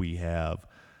 now we have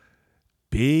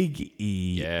Big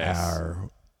E, Yes. our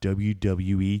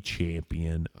WWE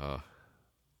champion,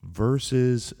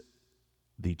 versus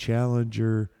the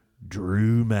challenger,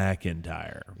 Drew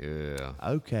McIntyre. Yeah.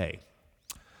 Okay.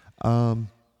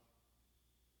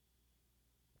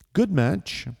 Good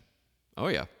match. Oh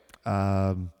yeah.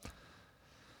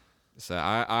 So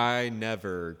I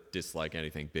never dislike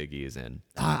anything Big E is in.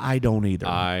 I don't either.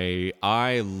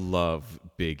 I love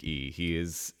Big E. He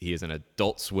is an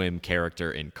Adult Swim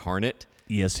character incarnate.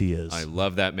 Yes, he is. I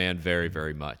love that man very,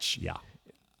 very much. Yeah.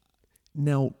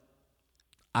 Now,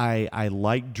 I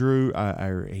like Drew.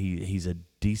 He's a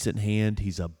decent hand.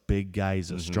 He's a big guy.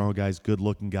 He's a strong guy. He's a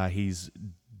good-looking guy. He's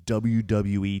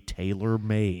WWE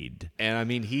tailor-made. And I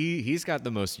mean, he's got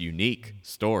the most unique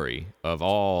story of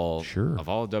all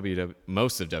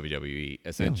most of WWE.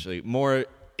 Essentially, more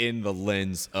in the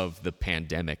lens of the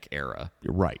pandemic era.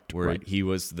 Right. Where he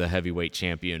was the heavyweight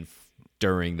champion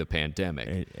during the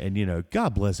pandemic. And you know,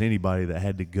 God bless anybody that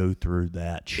had to go through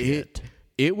that shit.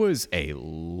 It was a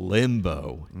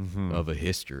limbo of a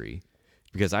history,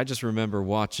 because I just remember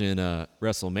watching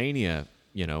WrestleMania,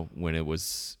 you know, when it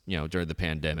was, you know, during the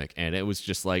pandemic, and it was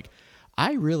just like,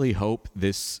 I really hope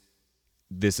this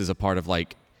is a part of,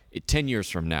 like, 10 years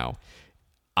from now,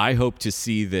 I hope to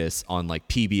see this on, like,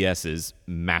 PBS's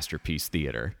Masterpiece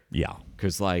Theater. Yeah.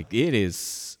 Because, like, it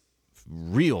is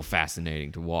real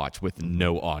fascinating to watch with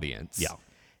no audience. Yeah.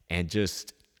 And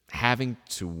just having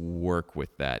to work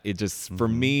with that. It just, for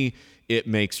me, it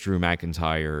makes Drew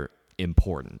McIntyre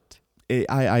important.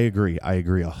 I agree. I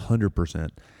agree 100%.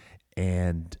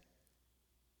 And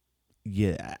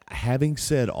yeah, having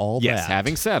said all that. Yes,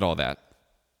 having said all that.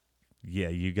 Yeah,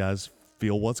 you guys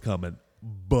feel what's coming.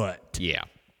 But Yeah.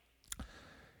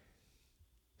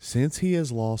 since he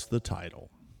has lost the title,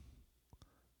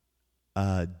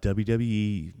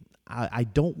 WWE, I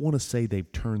don't want to say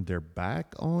they've turned their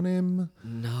back on him.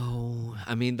 No.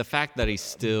 I mean, the fact that he's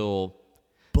still,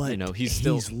 But you know,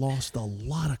 he's lost a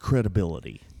lot of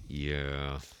credibility.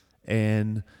 Yeah.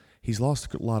 And he's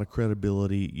lost a lot of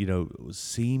credibility, you know,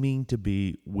 seeming to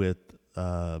be with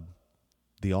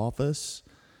The Office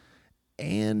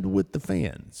and with the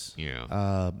fans.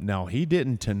 Yeah. Now, he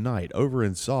didn't tonight. Over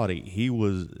in Saudi, he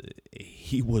was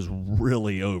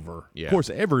really over. Yeah. Of course,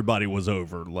 everybody was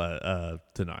over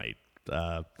tonight.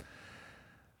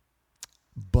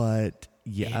 But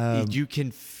yeah, you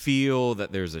can feel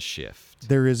that there's a shift.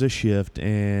 there is a shift,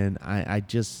 and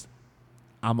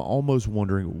I'm almost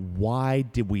wondering, why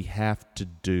did we have to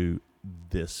do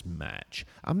this match?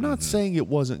 I'm not saying it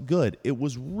wasn't good. It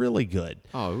was really good.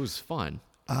 Oh, it was fun.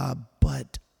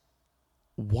 But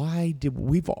why did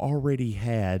we've already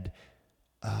had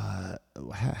how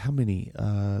many?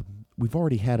 We've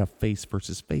already had a face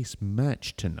versus face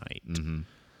match tonight.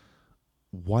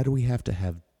 Why do we have to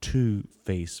have two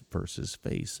face versus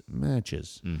face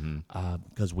matches?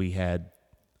 Because we had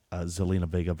Zelina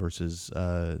Vega versus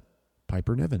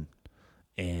Piper Niven,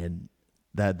 and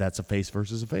that's a face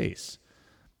versus a face.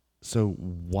 So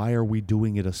why are we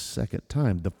doing it a second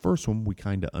time? The first one we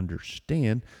kind of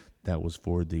understand. That was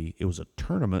it was a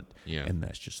tournament, and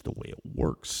that's just the way it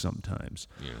works sometimes.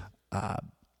 Yeah.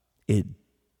 It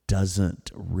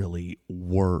doesn't really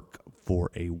work for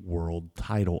a world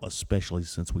title, especially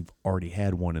since we've already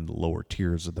had one in the lower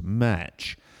tiers of the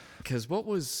match. Because what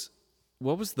was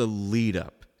the lead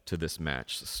up to this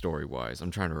match story wise?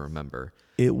 I'm trying to remember.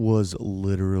 It was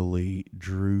literally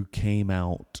Drew came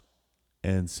out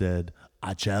and said,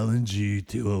 "I challenge you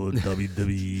to a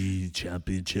WWE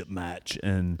Championship match,"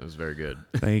 and It was very good.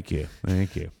 thank you.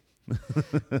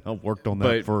 I worked on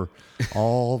that for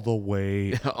all the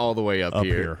way All the way up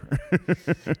here.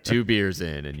 2 beers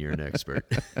in, and you're an expert.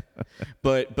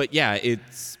 but yeah,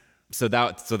 it's so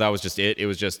that was just it. It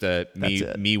was just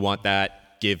me want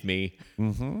that, give me.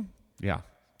 Yeah.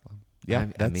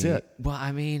 That's it. Well,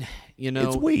 I mean, you know,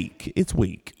 It's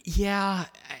weak. yeah,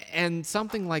 and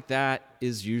something like that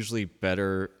is usually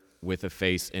better with a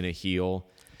face and a heel,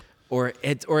 or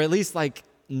at least like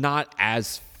not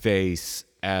as face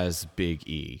as Big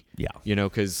E. Yeah. You know,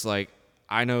 because like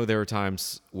I know there were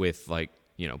times with, like,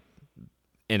 you know,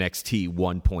 NXT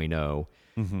 1.0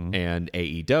 and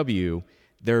AEW,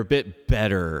 they're a bit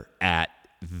better at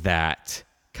that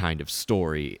kind of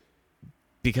story,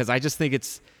 because I just think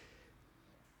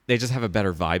they just have a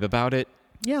better vibe about it.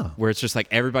 Yeah. Where it's just like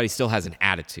everybody still has an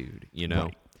attitude, you know?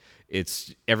 Right.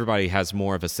 it's everybody has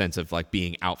more of a sense of like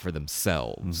being out for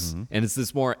themselves, and it's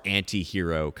this more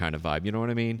anti-hero kind of vibe. You know what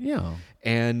I mean? Yeah.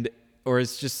 Or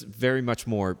it's just very much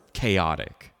more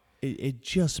chaotic. It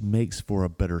just makes for a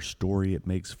better story. It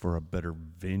makes for a better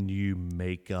venue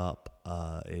makeup.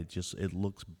 It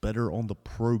looks better on the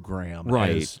program,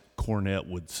 Right. as Cornette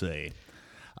would say.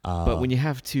 But when you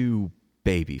have two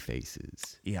baby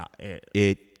faces, Yeah,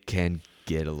 it can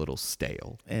get a little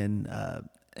stale. and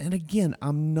again,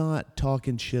 I'm not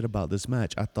talking shit about this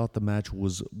match. I thought the match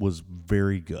was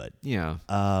very good. Yeah.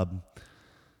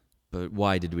 But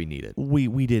why did we need it?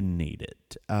 We didn't need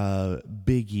it.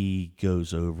 Big E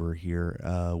goes over here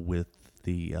with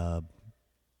the. Oh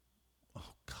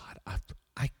God,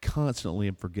 I constantly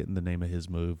am forgetting the name of his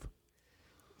move.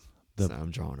 So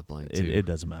I'm drawing a blank too. It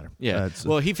doesn't matter. Yeah.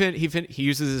 Well, he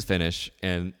uses his finish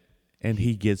and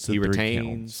he gets the he 3 retains.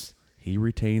 counts. He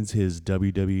retains his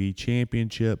WWE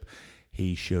Championship.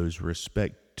 He shows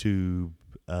respect to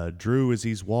Drew as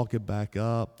he's walking back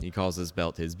up. He calls his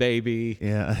belt his baby.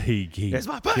 Yeah, he It's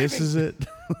my baby. kisses it.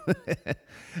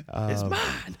 It's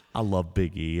mine. I love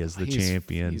Big E as the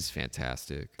champion. He's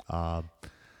fantastic.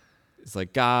 It's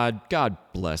like God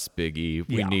bless Big E.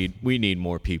 Yeah. We need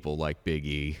more people like Big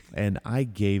E. And I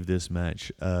gave this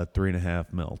match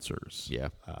 3.5 Meltzers. Yeah.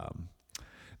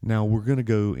 Now we're going to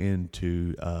go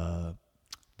into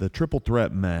the triple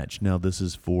threat match. Now this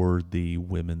is for the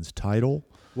women's title.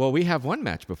 Well, we have one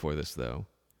match before this though,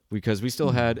 because we still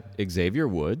had Xavier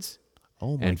Woods.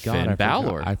 Oh my and God! Finn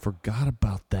Balor. I forgot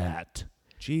about that.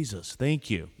 Jesus, thank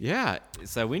you. Yeah.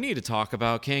 So we need to talk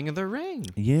about King of the Ring.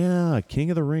 Yeah, King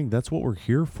of the Ring. That's what we're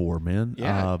here for, man.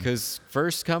 Yeah, because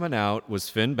first coming out was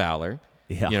Finn Balor.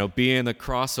 Yeah. You know, being the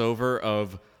crossover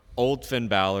of old Finn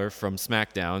Balor from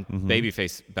SmackDown,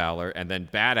 babyface Balor, and then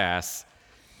badass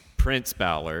Prince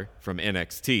Balor from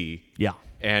NXT. Yeah.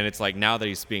 And it's like now that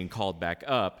he's being called back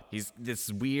up, he's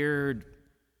this weird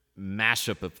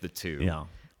mashup of the two. Yeah.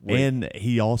 And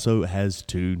he also has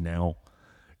to now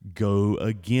go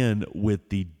again with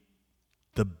the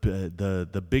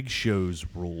Big Show's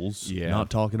rules. Yeah. Not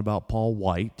talking about Paul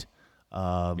White.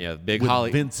 Yeah, big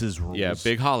with Vince's rules. Yeah,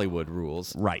 big Hollywood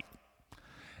rules. Right.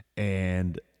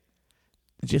 And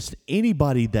just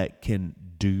anybody that can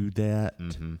do that,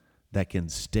 that can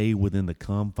stay within the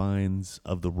confines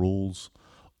of the rules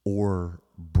or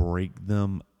break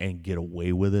them and get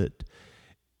away with it,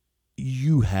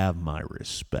 you have my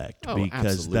respect, Oh,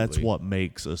 because that's absolutely. what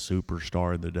makes a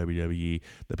superstar in the WWE,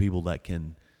 the people that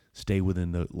can stay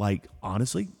within the, like,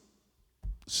 honestly,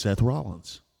 Seth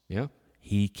Rollins. Yeah.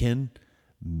 He can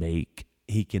make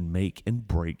and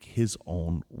break his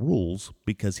own rules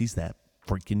because he's that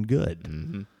freaking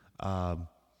good.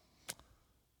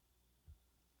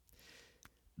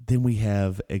 Then we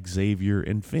have Xavier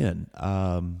and Finn.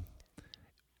 I'm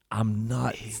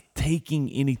not taking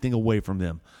anything away from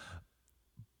them,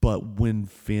 but when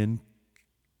Finn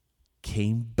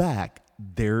came back,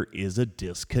 there is a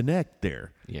disconnect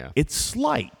there. Yeah. It's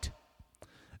slight.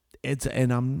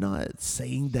 And I'm not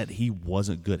saying that he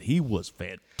wasn't good. He was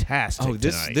fantastic. Oh,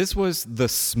 tonight. this was the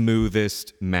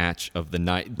smoothest match of the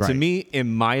night. To Right. me,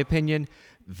 in my opinion,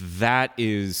 that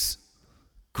is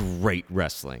great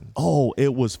wrestling. Oh,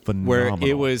 it was Where phenomenal.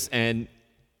 it was, and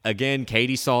again,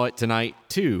 Katie saw it tonight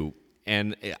too,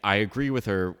 and I agree with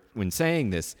her when saying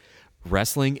this.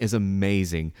 Wrestling is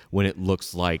amazing when it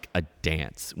looks like a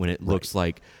dance, when it looks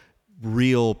like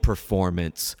real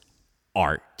performance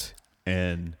art.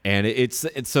 and And it's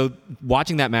so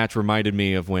watching that match reminded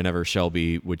me of whenever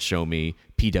Shelby would show me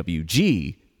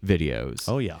PWG videos.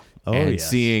 oh yeah, oh and yes.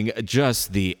 seeing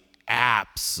just the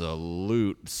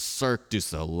absolute Cirque du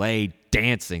Soleil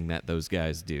dancing that those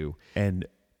guys do. And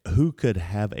who could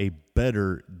have a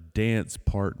better dance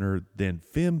partner than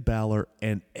Finn Balor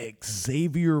and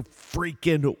Xavier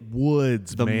freaking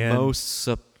Woods, The man? most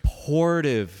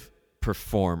supportive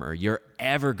performer you're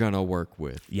ever gonna work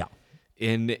with. Yeah.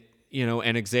 And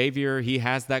and Xavier, he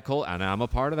has that cult, and I'm a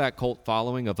part of that cult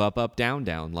following of Up Up Down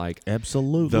Down. Like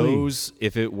Absolutely. those,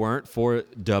 if it weren't for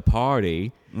the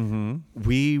party,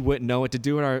 we wouldn't know what to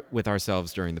do with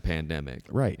ourselves during the pandemic.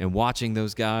 Right. And watching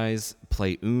those guys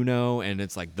play Uno, and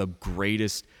it's like the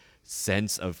greatest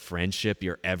sense of friendship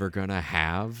you're ever gonna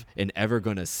have and ever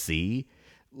gonna see.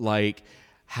 Like,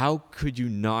 how could you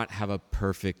not have a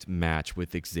perfect match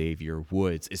with Xavier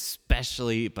Woods,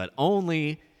 especially, but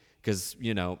only because,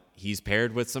 he's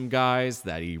paired with some guys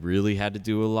that he really had to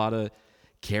do a lot of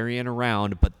carrying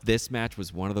around. But this match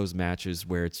was one of those matches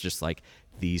where it's just like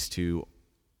these two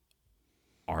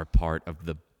are part of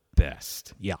the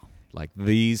best. Yeah. Like,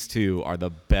 these two are the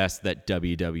best that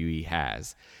WWE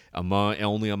has,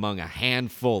 only among a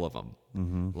handful of them.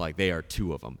 Mm-hmm. Like, they are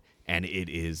two of them, and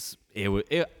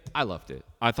I loved it.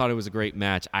 I thought it was a great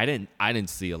match. I didn't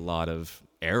see a lot of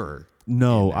error.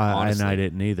 No, I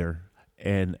didn't either.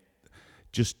 And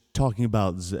just talking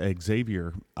about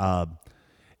Xavier, I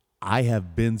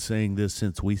have been saying this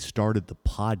since we started the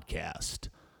podcast.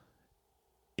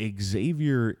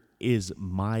 Xavier is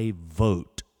my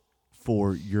vote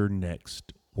for your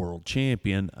next world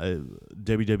champion,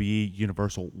 WWE,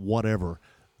 Universal, whatever.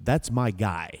 That's my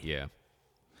guy. Yeah.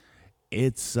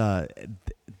 It's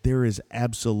there is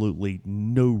absolutely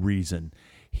no reason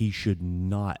he should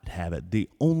not have it. The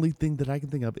only thing that I can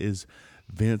think of is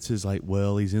Vince is like,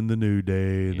 well, he's in the New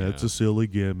Day, and that's a silly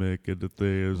gimmick. And the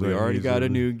thing is, we already got a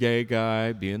new gay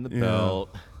guy being the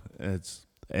belt. It's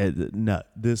no,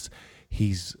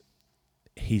 he's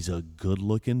a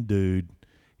good-looking dude.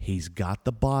 He's got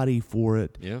the body for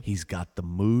it. Yeah. He's got the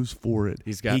moves for it.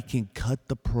 He can cut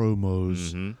the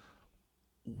promos. Mm-hmm.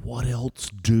 What else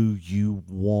do you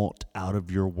want out of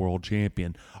your world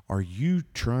champion? Are you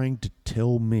trying to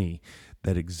tell me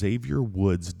that Xavier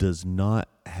Woods does not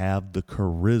have the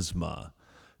charisma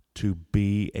to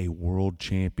be a world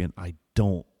champion? I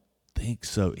don't think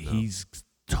so. No. He's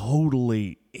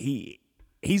totally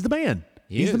he's the man.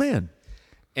 He's the man.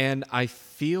 And I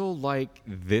feel like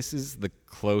this is the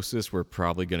closest we're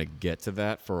probably going to get to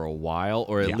that for a while,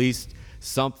 or at least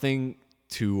something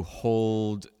to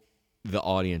hold the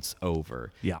audience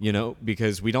over. Yeah. You know,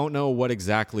 because we don't know what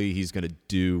exactly he's going to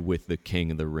do with the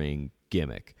King of the Ring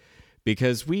gimmick.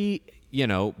 Because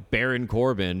Baron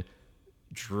Corbin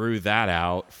drew that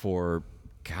out for,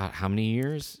 God, how many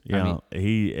years? Yeah,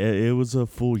 it was a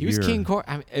full year. He was King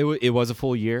Corbin. It was a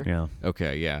full year? Yeah.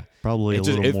 Okay, yeah. Probably a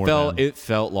little more. It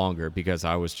felt longer because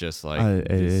I was just like...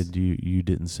 you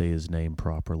didn't say his name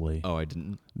properly. Oh, I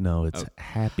didn't? No, it's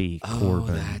Happy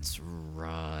Corbin. Oh, that's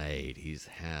right. He's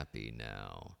happy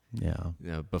now.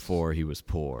 Yeah. Before he was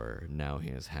poor. Now he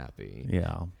is happy.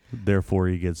 Yeah. Therefore,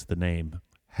 he gets the name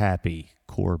Happy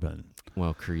Corbin.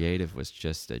 Well, creative was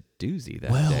just a doozy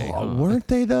that day. Well, weren't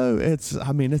they though? It's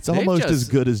almost as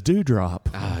good as Dewdrop.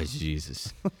 Oh,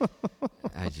 Jesus.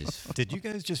 Did you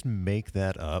guys just make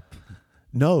that up?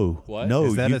 No. What? No.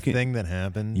 Is that a thing that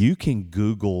happened? You can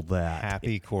Google that.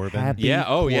 Happy Corbin? Happy Yeah,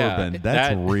 oh, Corbin. yeah.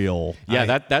 That's real.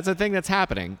 Yeah, that's a thing that's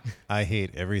happening. I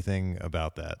hate everything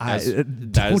about that.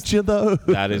 Don't you though?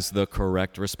 That is the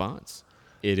correct response.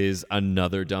 It is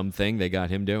another dumb thing they got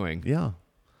him doing. Yeah.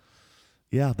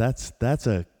 Yeah, that's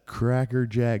a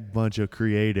crackerjack bunch of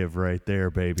creative right there,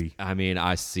 baby. I mean,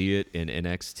 I see it in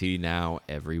NXT now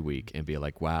every week and be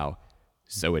like, wow,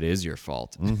 so it is your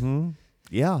fault. Mm-hmm.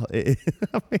 Yeah.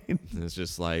 It's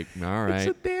just like, all right. It's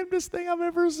the damnedest thing I've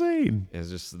ever seen. It's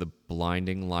just the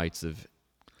blinding lights of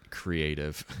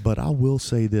creative. But I will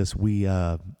say this.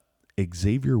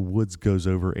 Xavier Woods goes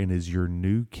over and is your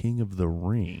new King of the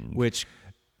Ring.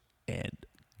 And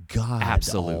God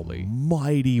absolutely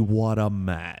almighty, what a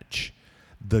match.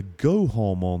 The go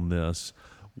home on this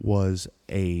was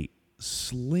a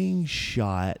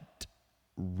slingshot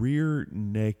rear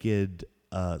naked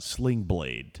sling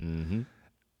blade,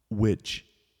 which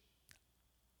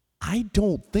I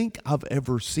don't think I've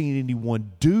ever seen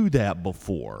anyone do that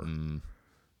before.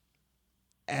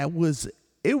 It was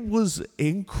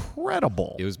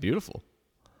incredible. It was beautiful.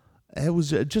 It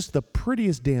was just the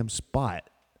prettiest damn spot.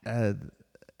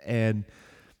 And,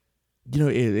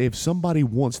 if somebody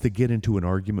wants to get into an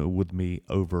argument with me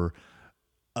over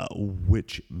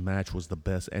which match was the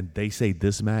best, and they say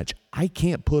this match, I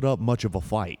can't put up much of a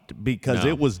fight because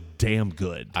it was damn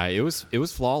good. It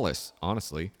was flawless,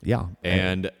 honestly. Yeah.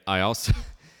 And I also,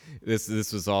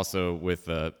 this was also with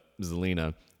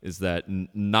Zelina, is that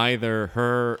neither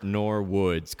her nor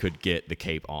Woods could get the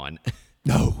cape on.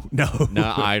 No.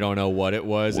 I don't know what it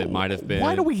was. It might have been.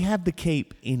 Why do we have the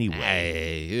cape anyway?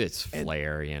 Hey, it's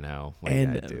Flair, What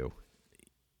and, you gotta do?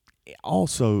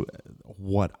 Also,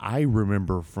 what I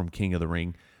remember from King of the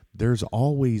Ring, there's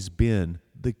always been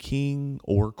the king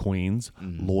or queen's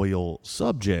loyal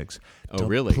subjects. Oh,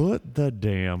 really? Put the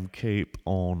damn cape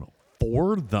on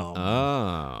for them.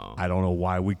 Oh. I don't know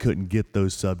why we couldn't get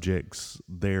those subjects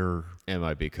there. It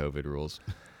might be COVID rules.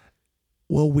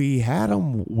 Well, we had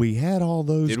them. We had all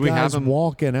those guys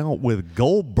walking out with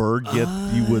Goldberg, yet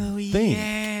you would think.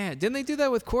 Yeah. Didn't they do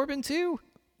that with Corbin, too?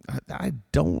 I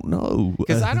don't know.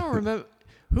 Because I don't remember.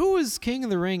 Who was King of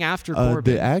the Ring after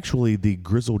Corbin? Actually, the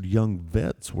grizzled young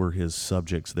vets were his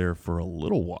subjects there for a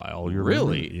little while. You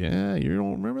Really? Yeah, you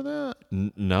don't remember that?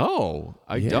 No,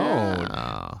 I Yeah. don't.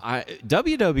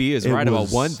 WWE is right about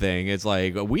one thing. It's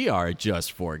like, we are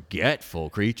just forgetful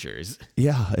creatures.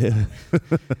 Yeah.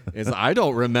 I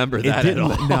don't remember that at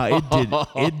all. No,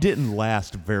 it didn't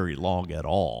last very long at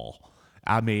all.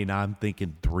 I mean, I'm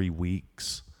thinking 3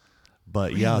 weeks.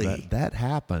 But Really? yeah, that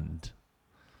happened.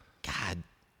 God.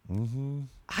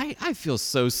 I feel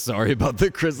so sorry about the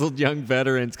grizzled young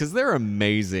veterans because they're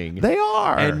amazing. They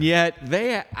are. And yet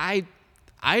I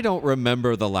don't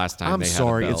remember the last time I'm they had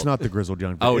sorry, a belt. it's not the grizzled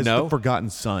young vets. Oh, It's no? the Forgotten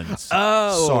Sons.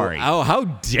 Oh, sorry. Oh, how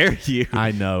dare you?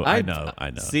 I know.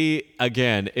 See,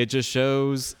 again, it just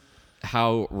shows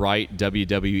how right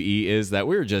WWE is that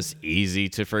we're just easy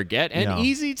to forget and Yeah.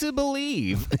 easy to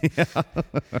believe.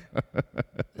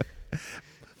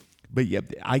 But yeah,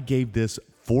 I gave this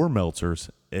 4 Meltzers.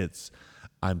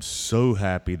 I'm so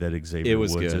happy that Xavier It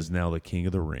was Woods good. is now the king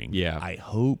of the ring. Yeah. I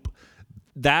hope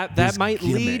That This might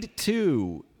lead gimmick.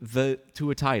 to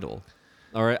a title.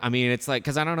 Or I mean, it's like,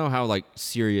 because I don't know how like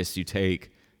serious you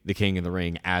take the King of the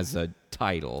Ring as a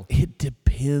title. it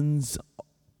depends.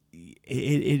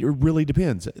 It really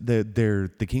depends. The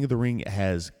King of the Ring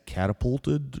has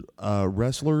catapulted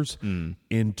wrestlers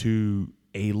into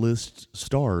A-list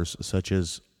stars such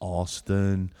as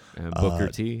Austin, Booker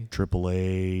T. Triple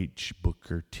H,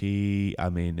 Booker T. I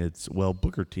mean,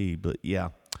 Booker T, but yeah.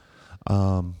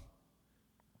 I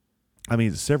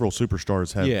mean, several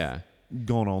superstars have Yeah.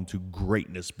 gone on to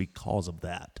greatness because of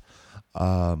that.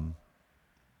 I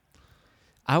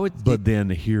would, But then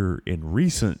here in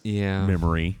recent Yeah.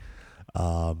 memory,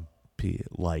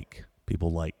 like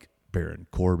people like Baron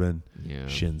Corbin, Yeah.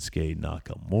 Shinsuke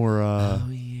Nakamura. oh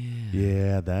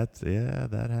yeah, that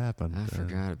happened. I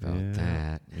forgot about yeah,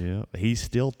 that. Yeah, he's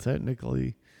still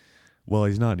technically, well,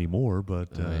 he's not anymore,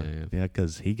 but yeah.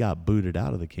 because he got booted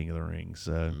out of the King of the Ring.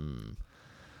 So Hmm.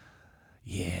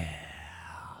 yeah,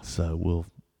 so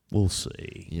we'll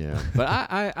see. Yeah, but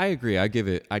I agree. I'd give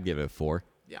it a 4.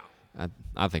 Yeah,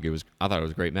 I thought it was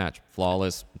a great match,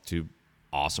 flawless, 2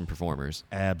 awesome performers.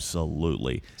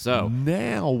 Absolutely. So,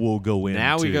 now we'll go into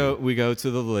Now we go to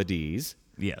the ladies.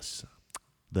 Yes.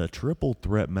 The triple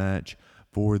threat match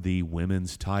for the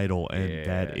women's title, and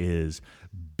that is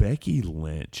Becky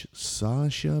Lynch,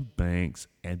 Sasha Banks,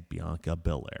 and Bianca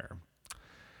Belair.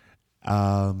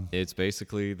 It's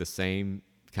basically the same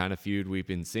kind of feud we've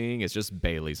been seeing. It's just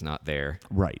Bayley's not there.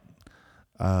 Right.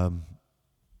 I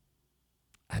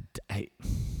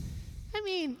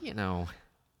mean,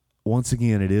 once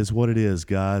again, it is what it is,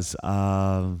 guys.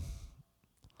 I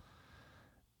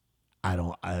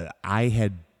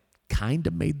had kind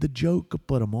of made the joke,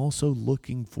 but I'm also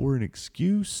looking for an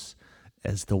excuse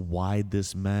as to why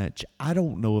this match. I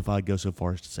don't know if I'd go so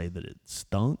far as to say that it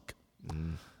stunk,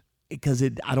 because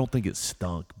I don't think it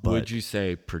stunk. But would you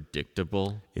say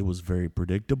predictable? it was very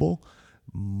predictable,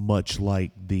 much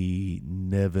like the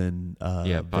Nevin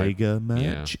Vega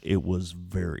match. It was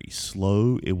very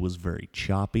slow. It was very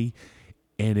choppy.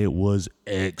 And it was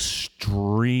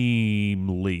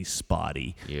extremely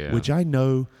spotty, Yeah. which I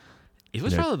know It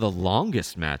was probably the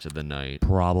longest match of the night.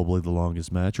 probably the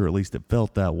longest match, or at least it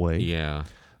felt that way. Yeah.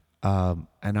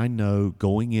 And I know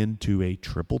going into a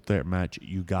triple threat match,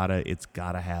 it's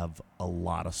gotta have a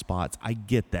lot of spots. I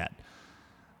get that.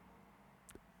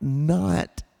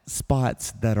 Not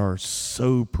spots that are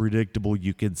so predictable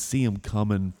you can see them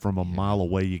coming from a mile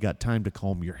away. You got time to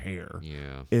comb your hair.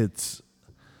 Yeah. It's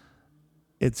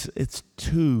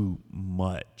too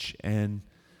much, and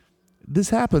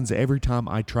this happens every time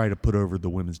I try to put over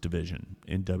the women's division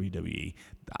in WWE.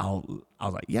 I was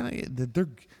like, yeah,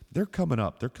 they're coming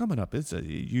up. They're coming up.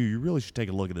 You really should take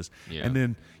a look at this. Yeah. And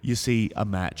then you see a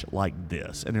match like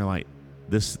this, and they're like,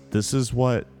 this is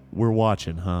what we're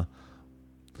watching, huh?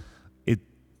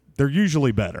 They're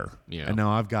usually better. Yeah. And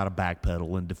now I've got to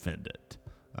backpedal and defend it.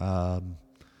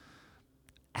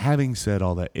 Having said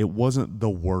all that, it wasn't the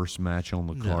worst match on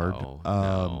the card,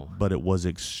 no. but it was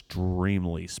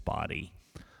extremely spotty.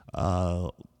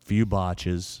 Few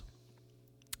botches.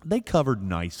 They covered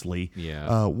nicely.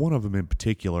 Yeah. One of them in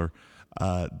particular,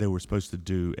 they were supposed to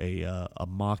do a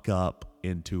mock-up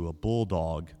into a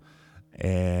bulldog,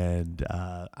 and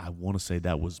I want to say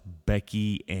that was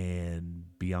Becky and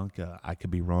Bianca. I could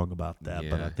be wrong about that,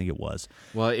 but Yeah. I think it was.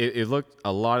 Well, it looked,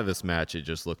 a lot of this match, it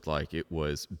just looked like it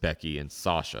was Becky and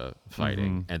Sasha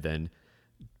fighting, and then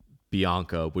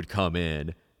Bianca would come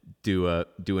in, do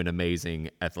an amazing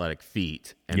athletic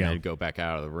feat, and Yeah. then go back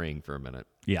out of the ring for a minute.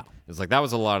 Yeah. It's like that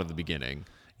was a lot of the beginning.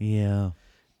 Yeah.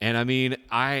 And I mean,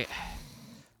 I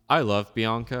love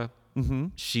Bianca.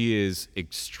 She is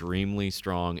extremely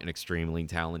strong and extremely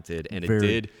talented, and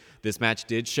Very. this match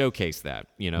did showcase that,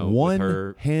 with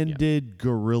her. One-handed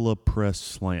gorilla press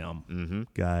slam,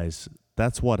 guys.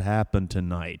 That's what happened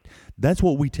tonight. That's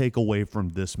what we take away from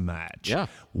this match. Yeah.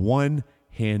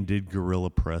 One-handed gorilla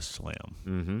press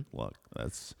slam. Look,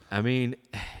 that's... I mean,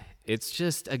 it's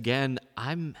just, again,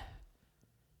 I don't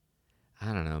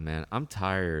know, man. I'm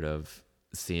tired of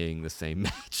seeing the same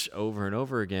match over and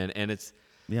over again, and it's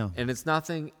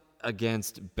nothing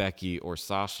against Becky or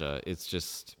Sasha. It's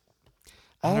just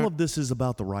all of this is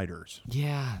about the writers.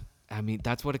 Yeah, I mean,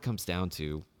 that's what it comes down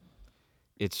to.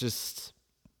 It's just,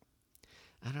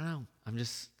 I don't know.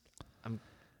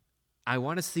 I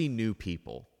want to see new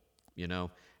people, And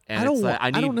I don't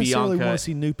necessarily Bianca. want to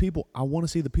see new people. I want to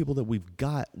see the people that we've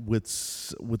got with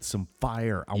some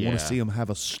fire. I want to see them have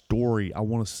a story. I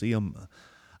want to see them.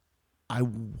 I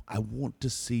want to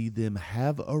see them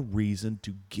have a reason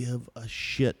to give a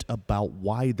shit about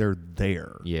why they're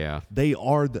there. Yeah. They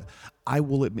are I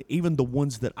will admit, even the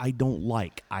ones that I don't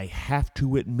like, I have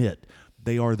to admit,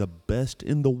 they are the best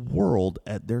in the world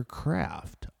at their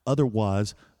craft.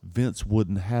 Otherwise, Vince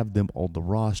wouldn't have them on the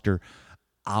roster.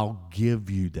 I'll give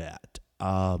you that.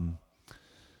 But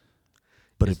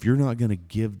if you're not going to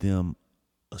give them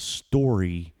a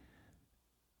story,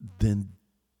 then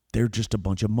they're just a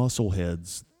bunch of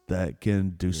muscleheads that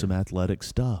can do some athletic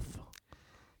stuff.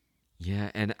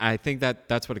 Yeah, and I think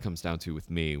that's what it comes down to with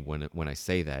me when I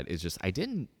say that is just I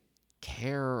didn't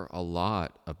care a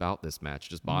lot about this match.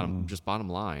 Just bottom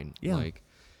line. Yeah. Like,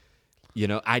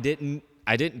 I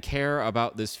didn't care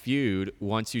about this feud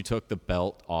once you took the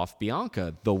belt off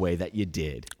Bianca the way that you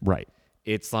did. Right.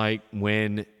 It's like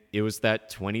when it was that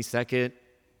 20-second,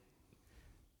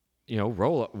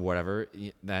 roll up, whatever,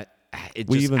 that it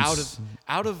just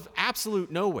out of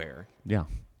absolute nowhere. Yeah.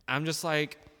 I'm just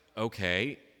like,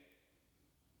 okay,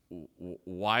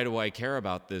 why do I care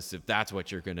about this if that's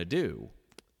what you're going to do?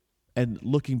 And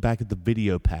looking back at the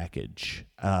video package,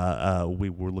 we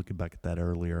were looking back at that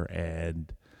earlier,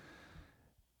 and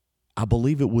I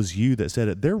believe it was you that said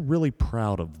it. They're really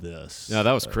proud of this. No,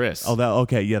 that was Chris. Oh,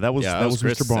 okay. Yeah, that was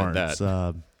Chris Mr. Barnes. Said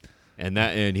that.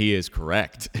 And he is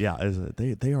correct. Yeah,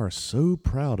 they are so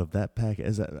proud of that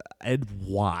package. And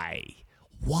why?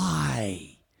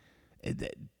 Why?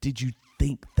 Did you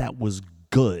think that was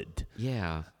good?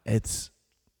 Yeah.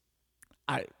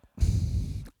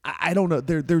 I don't know.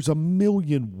 There's a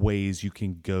million ways you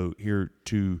can go here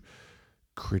to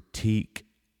critique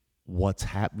what's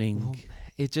happening. Well,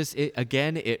 it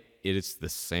is the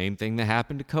same thing that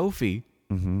happened to Kofi.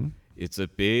 Mm-hmm. It's a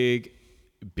big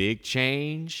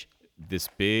change, this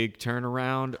big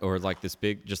turnaround, or like this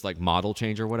big just like model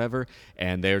change or whatever,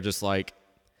 and they're just like,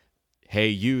 hey,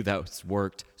 you that's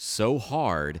worked so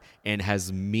hard and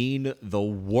has mean the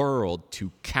world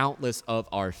to countless of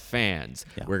our fans.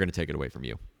 Yeah. We're going to take it away from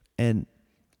you. And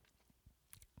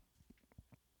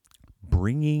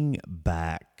bringing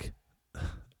back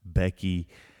Becky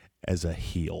as a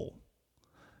heel,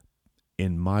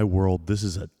 in my world, this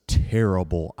is a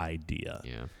terrible idea.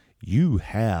 Yeah. You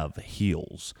have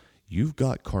heels. You've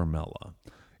got Carmella,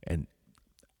 and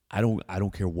I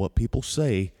don't care what people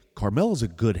say. Carmella's a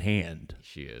good hand.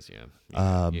 She is, yeah.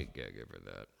 You gotta give her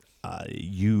that.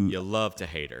 You love to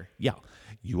hate her. Yeah.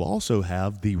 You also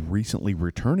have the recently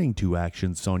returning to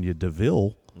action Sonya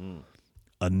Deville,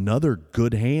 another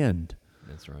good hand.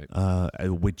 That's right.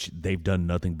 Which they've done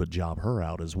nothing but job her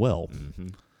out as well. Mm-hmm.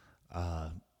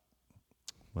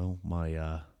 Well,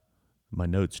 my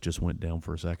notes just went down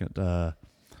for a second.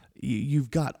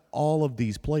 You've got all of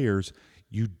these players.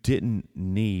 You didn't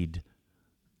need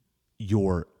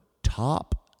your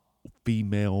top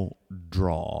female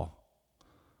draw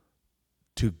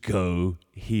to go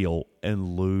heel and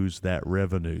lose that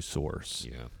revenue source.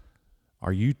 Yeah.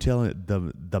 Are you telling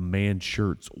the man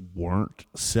shirts weren't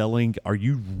selling? Are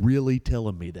you really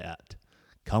telling me that?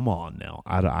 Come on now.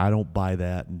 I don't buy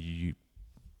that. And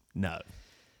no,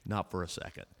 not for a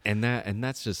second. And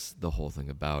that's just the whole thing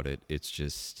about it. It's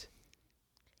just,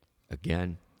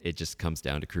 again, it just comes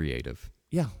down to creative.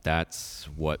 Yeah. That's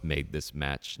what made this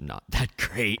match not that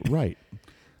great. Right.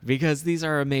 Because these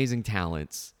are amazing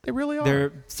talents. They really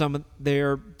are.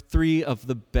 They're three of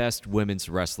the best women's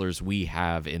wrestlers we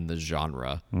have in the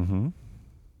genre. Mm-hmm.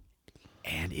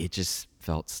 And it just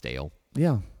felt stale.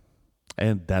 Yeah.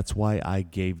 And that's why I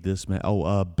gave this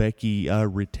Becky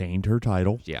retained her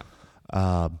title. Yeah.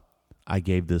 I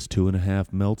gave this 2.5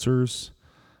 Meltzers.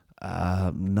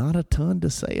 Not a ton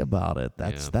to say about it.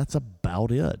 That's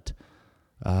about it.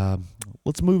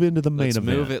 Let's move into the main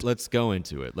event. Let's go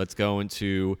into it. Let's go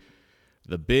into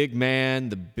the big man,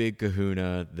 the big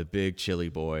kahuna, the big chili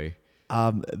boy,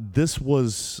 This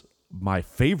was my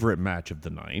favorite match of the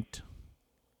night.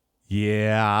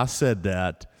 Yeah, I said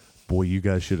that. Boy, you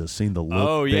guys should have seen the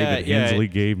look David Hensley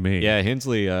gave me. Yeah,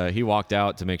 Hensley, he walked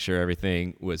out to make sure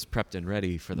everything was prepped and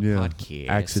ready for the podcast.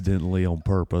 Accidentally on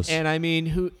purpose. And I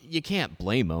mean, you can't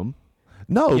blame him.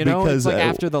 No, You know, because it's like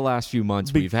after the last few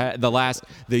months we've had,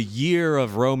 the year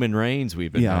of Roman Reigns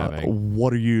we've been having.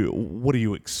 What do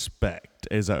you expect?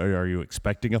 Are you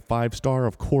expecting a 5-star?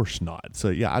 Of course not. So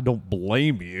yeah, I don't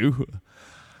blame you.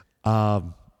 I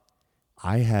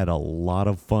had a lot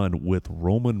of fun with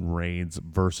Roman Reigns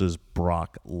versus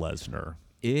Brock Lesnar.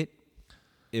 It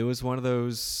was one of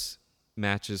those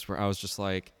matches where I was just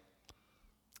like,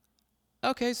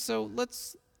 okay, so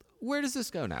where does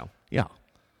this go now? Yeah.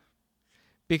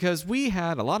 Because we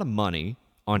had a lot of money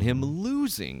on him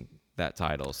losing that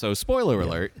title. So spoiler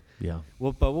alert. Yeah.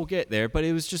 But we'll get there. But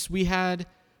it was just we had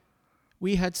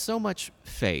so much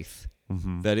faith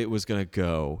that it was going to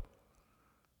go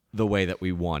the way that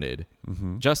we wanted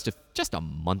just a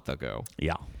month ago.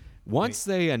 Yeah. Once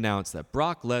they announced that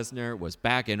Brock Lesnar was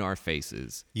back in our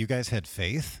faces. You guys had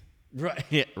faith? Right.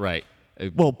 Yeah, right.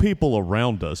 Well, people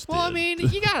around us did. Well, I mean,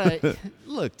 you gotta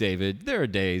look, David. There are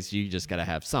days you just gotta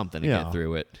have something to get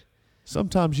through it.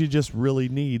 Sometimes you just really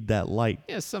need that light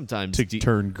Yeah, sometimes to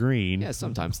turn green. Yeah,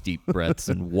 sometimes deep breaths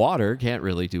and water can't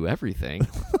really do everything.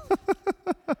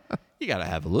 You gotta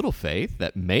have a little faith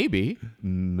that maybe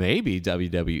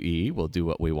WWE will do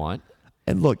what we want.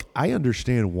 And look, I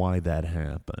understand why that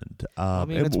happened.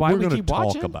 mean, and it's why we're we gonna keep talk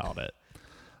watching. about it.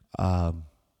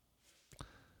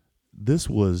 This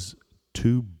was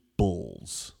two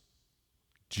bulls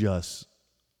just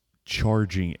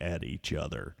charging at each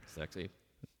other. Sexy.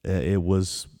 It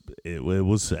was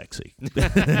sexy.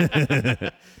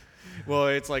 Well,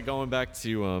 it's like going back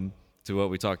to what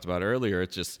we talked about earlier.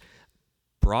 It's just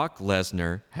Brock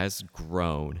Lesnar has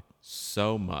grown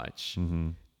so much.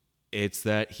 It's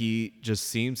that he just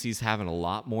seems he's having a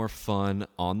lot more fun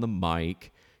on the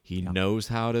mic. He knows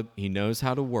how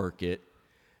to work it.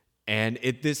 And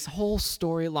this whole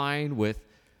storyline with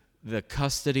the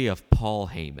custody of Paul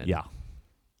Heyman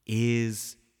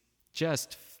is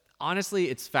just, honestly,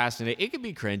 it's fascinating. It could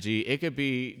be cringy. It could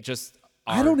be just...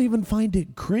 I don't even find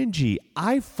it cringy.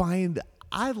 I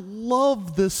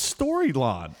love this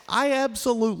storyline. I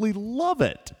absolutely love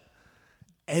it.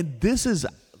 And this is...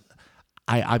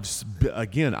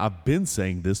 I've been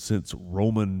saying this since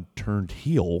Roman turned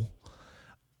heel.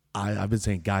 I've been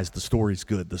saying, guys, the story's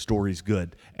good. The story's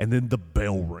good. And then the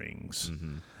bell rings.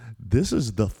 This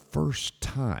is the first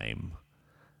time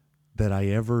that I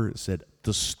ever said,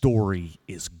 the story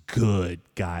is good,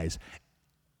 guys.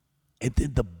 And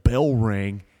then the bell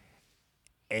rang,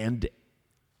 and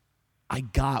I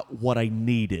got what I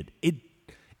needed.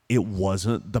 It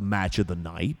wasn't the match of the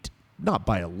night, not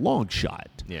by a long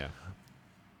shot. Yeah.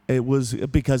 It was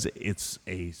because it's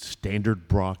a standard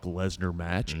Brock Lesnar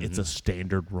match. It's a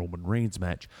standard Roman Reigns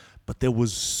match. But there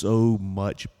was so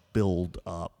much build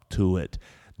up to it.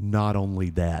 Not only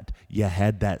that, you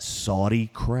had that Saudi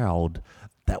crowd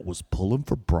that was pulling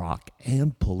for Brock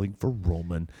and pulling for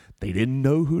Roman. They didn't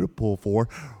know who to pull for.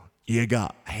 You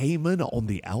got Heyman on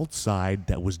the outside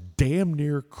that was damn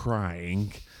near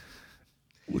crying.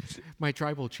 My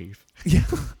tribal chief. Yeah.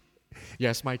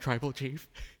 Yes, my tribal chief.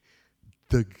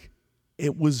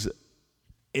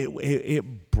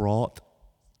 It brought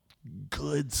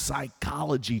good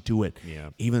psychology to it.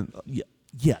 Yeah.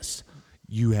 Yes,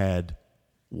 you had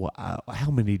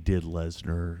how many did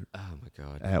Lesnar? Oh my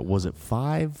God. Was it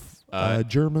 5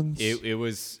 Germans? It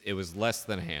was less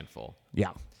than a handful.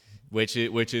 Yeah. Which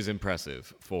is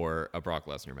impressive for a Brock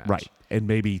Lesnar match. Right. And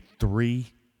maybe 3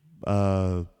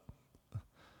 F5s,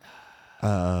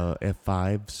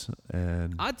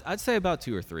 and I'd say about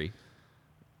 2 or 3.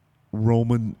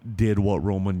 Roman did what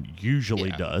Roman usually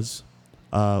Yeah. does,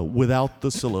 without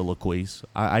the soliloquies.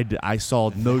 I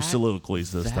saw no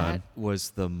soliloquies this time. That was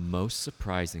the most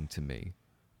surprising to me,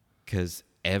 because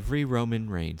every Roman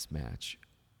Reigns match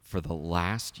for the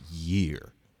last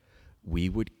year, we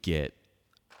would get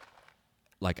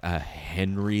like a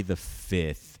Henry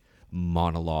V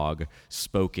monologue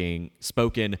spoken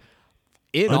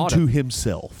Unto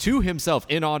himself. to himself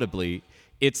inaudibly.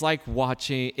 It's like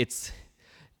watching. It's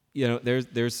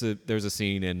there's a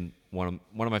scene in one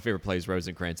of my favorite plays,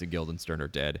 Rosencrantz and Guildenstern Are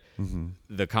Dead,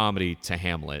 the comedy to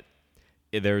Hamlet.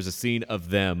 There's a scene of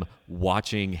them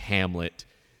watching Hamlet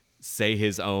say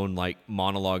his own like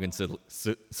monologue and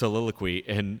soliloquy,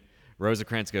 and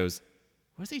Rosencrantz goes,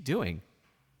 "What is he doing?"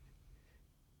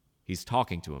 He's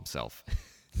talking to himself.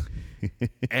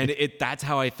 And that's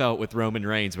how I felt with Roman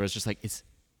Reigns, where it's just like,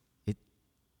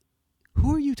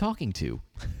 who are you talking to?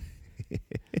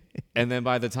 And then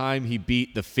by the time he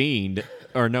beat the Fiend,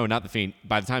 or no, not the Fiend,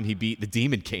 by the time he beat the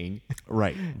Demon King,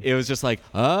 Right. it was just like,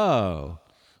 oh,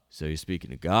 so you're speaking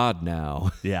to God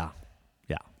now. Yeah.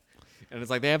 Yeah. And it's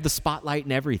like they have the spotlight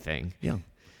and everything. Yeah.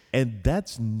 And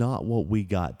that's not what we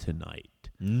got tonight.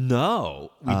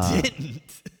 No, we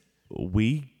didn't.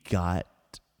 We got,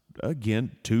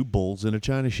 again, 2 bulls in a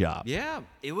china shop. Yeah,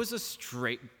 it was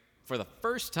for the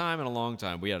first time in a long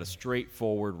time, we had a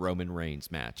straightforward Roman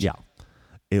Reigns match. Yeah.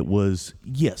 It was,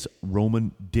 yes,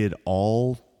 Roman did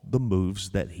all the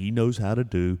moves that he knows how to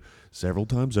do several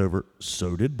times over.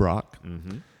 So did Brock.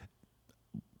 Mm-hmm.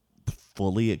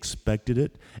 Fully expected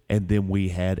it. And then we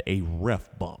had a ref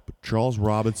bump. Charles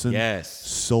Robinson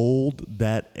sold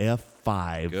that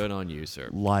F5. Good on you, sir.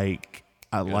 Like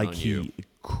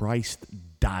Christ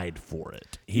died for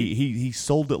it. He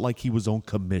sold it like he was on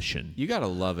commission. You gotta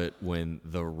love it when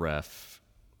the ref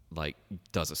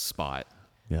does a spot.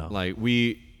 Yeah. Like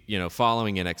we,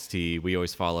 following NXT, we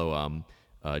always follow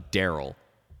Daryl.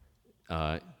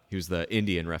 He was the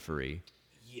Indian referee.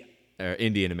 Yeah.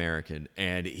 Indian American,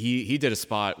 and he did a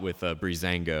spot with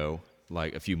Breezango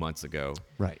like a few months ago.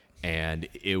 Right. And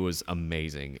it was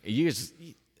amazing.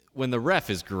 When the ref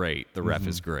is great, the ref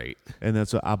is great. And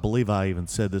that's, I believe I even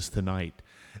said this tonight.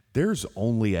 There's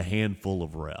only a handful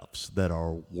of refs that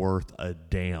are worth a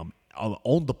damn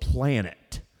on the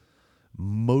planet.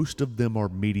 Most of them are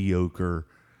mediocre,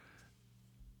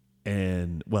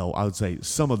 and I would say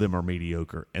some of them are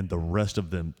mediocre, and the rest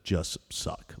of them just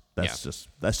suck.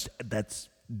 That's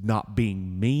not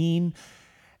being mean.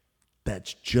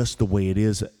 That's just the way it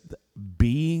is.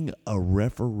 Being a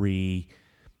referee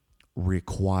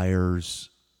requires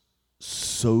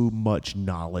so much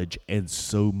knowledge and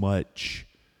so much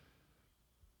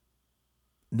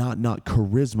not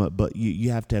charisma, but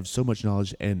you have to have so much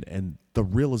knowledge and the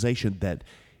realization that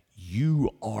you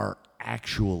are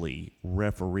actually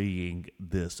refereeing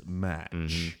this match.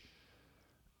 Mm-hmm.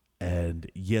 And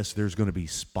yes, there's going to be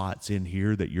spots in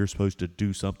here that you're supposed to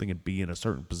do something and be in a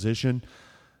certain position.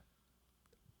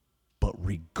 But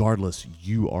regardless,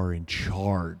 you are in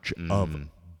charge of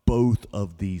both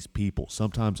of these people,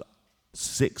 sometimes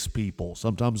 6 people,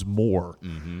 sometimes more.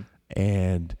 Mm-hmm.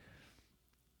 And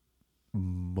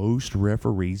most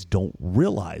referees don't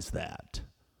realize that,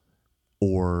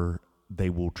 or they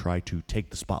will try to take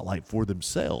the spotlight for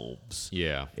themselves.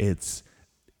 Yeah. It's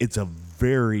a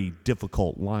very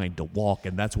difficult line to walk,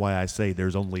 and that's why I say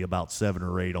there's only about 7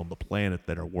 or 8 on the planet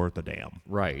that are worth a damn.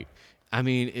 Right. I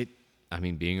mean,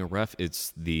 being a ref,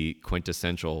 it's the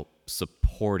quintessential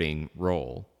supporting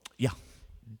role. Yeah.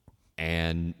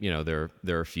 And, there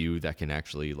are a few that can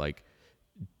actually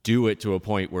do it to a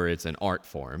point where it's an art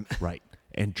form. Right.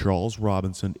 And Charles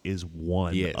Robinson is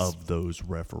one of those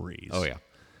referees. Oh, yeah.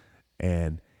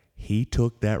 And he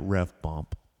took that ref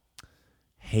bump.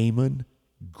 Heyman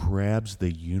grabs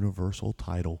the Universal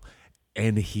title,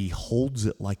 and he holds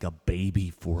it like a baby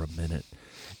for a minute.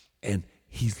 And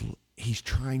he's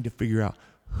trying to figure out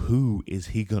who is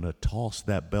he going to toss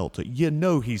that belt to.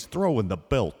 He's throwing the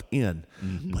belt in,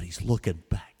 but he's looking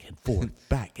back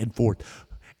and forth.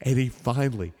 And he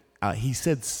finally, he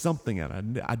said something,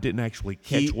 and I didn't actually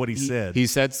catch what he said. He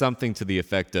said something to the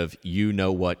effect of, you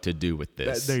know what to do with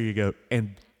this. There you go.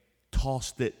 And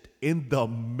tossed it in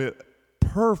the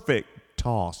perfect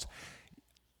toss.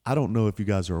 I don't know if you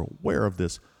guys are aware of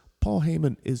this. Paul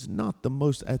Heyman is not the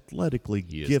most athletically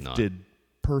gifted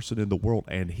person in the world,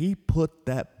 and he put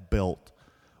that belt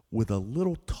with a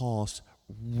little toss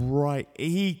right.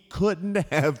 He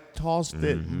couldn't have tossed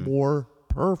it more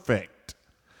perfect.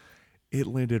 It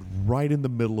landed right in the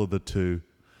middle of the two.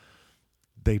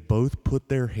 They both put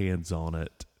their hands on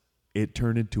it. It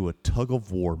turned into a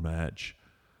tug-of-war match.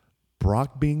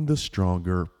 Brock, being the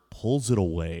stronger, pulls it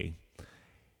away,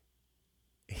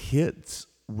 hits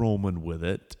Roman with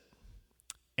it,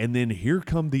 and then here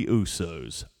come the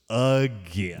Usos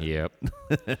again. Yep.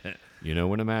 You know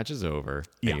when a match is over,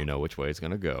 and you know which way it's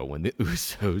going to go when the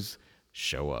Usos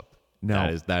show up.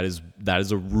 Now, that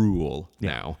is a rule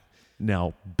now.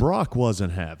 Now, Brock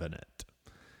wasn't having it.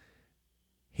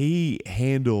 He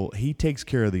takes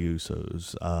care of the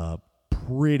Usos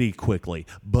pretty quickly,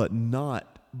 but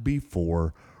not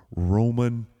before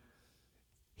Roman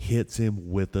hits him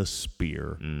with a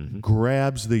spear,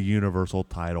 grabs the Universal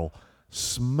title,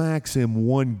 smacks him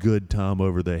one good time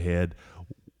over the head.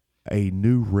 A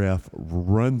new ref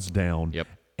runs down,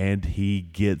 and he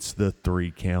gets the 3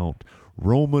 count.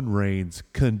 Roman Reigns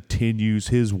continues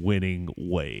his winning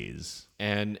ways.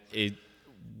 And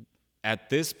at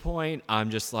this point,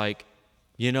 I'm just like,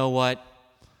 you know what?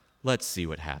 Let's see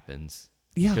what happens.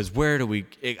 Yeah. Because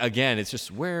again, it's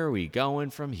just where are we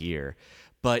going from here?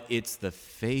 But it's the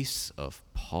face of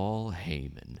Paul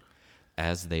Heyman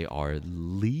as they are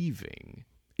leaving.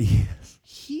 Yes.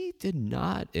 He did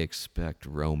not expect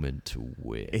Roman to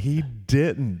win. He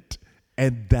didn't.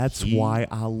 And that's why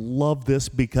I love this,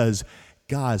 because,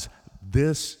 guys,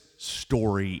 this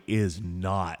story is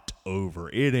not over.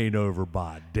 It ain't over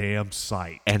by a damn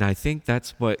sight. And I think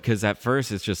that's because at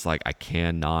first it's just like, I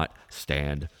cannot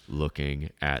stand looking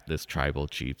at this tribal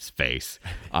chief's face.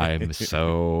 I'm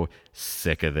so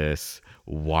sick of this.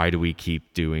 Why do we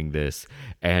keep doing this?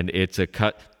 And it's a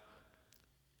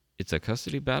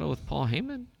custody battle with Paul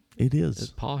Heyman. It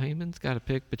is. Paul Heyman's got to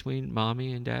pick between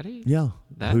mommy and daddy. Yeah.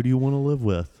 Who do you want to live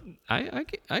with? I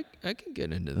can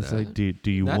get into It's that. like,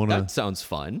 do you want to? That sounds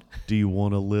fun. Do you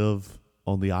want to live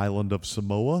on the island of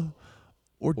Samoa,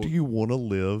 or do you want to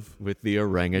live With the in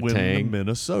orangutan.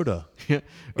 Minnesota?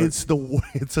 It's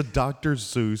a Dr.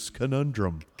 Seuss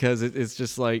conundrum. Because it's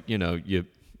just like, you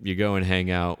go and hang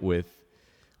out with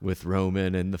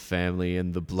Roman and the family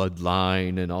and the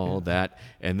bloodline and all that,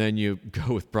 and then you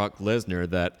go with Brock Lesnar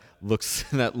that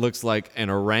looks like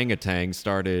an orangutan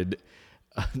started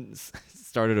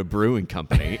a brewing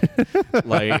company.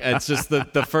 Like, it's just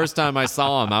the first time I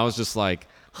saw him, I was just like,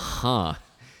 huh.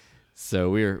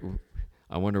 So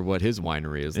I wonder what his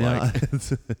winery is like.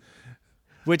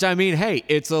 Which, I mean, hey,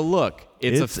 it's a look.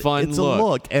 It's a fun It's look. a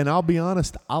look, and I'll be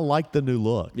honest, I like the new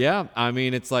look. Yeah, I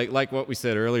mean, it's like what we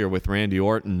said earlier with Randy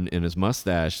Orton and his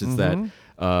mustache, is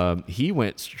that he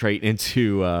went straight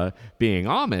into being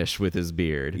Amish with his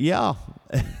beard. Yeah,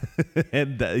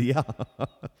 and yeah,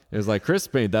 It was like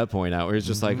Chris made that point out where he's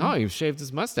just like, oh, he shaved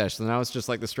his mustache, so now it's just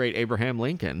like the straight Abraham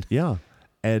Lincoln. yeah,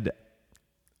 and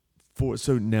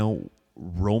so now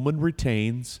Roman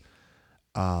retains.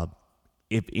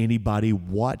 If anybody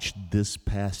watched this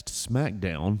past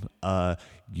SmackDown,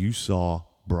 you saw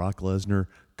Brock Lesnar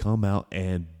come out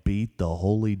and beat the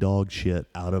holy dog shit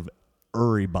out of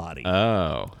everybody.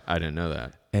 Oh, I didn't know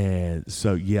that. And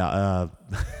so, yeah,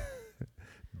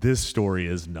 this story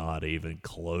is not even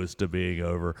close to being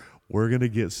over. We're going to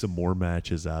get some more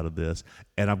matches out of this,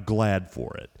 and I'm glad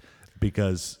for it,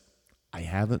 because I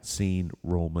haven't seen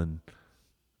Roman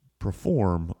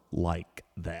perform like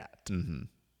that. Mm-hmm.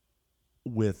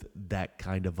 With that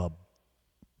kind of a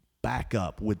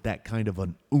backup, with that kind of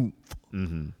an oomph.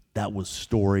 Mm-hmm. That was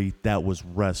story, that was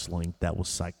wrestling, that was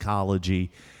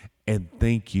psychology. And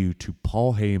thank you to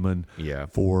Paul Heyman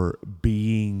for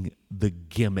being the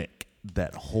gimmick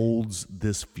that holds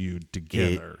this feud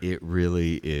together. It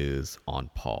really is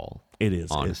on Paul. It is.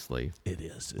 Honestly. It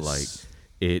is.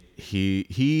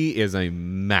 He is a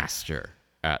master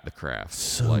at the craft.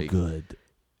 So good.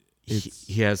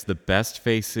 He has the best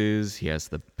faces. He has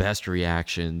the best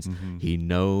reactions. Mm-hmm. He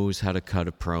knows how to cut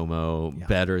a promo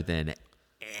better than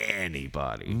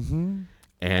anybody. Mm-hmm.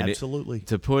 And absolutely.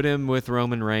 To put him with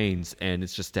Roman Reigns, and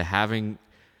it's just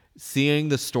seeing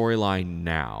the storyline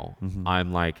now,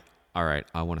 I'm like, all right,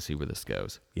 I want to see where this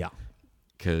goes. Yeah.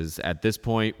 Because at this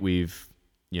point, you've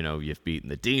beaten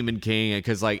the Demon King.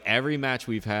 Because like every match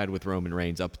we've had with Roman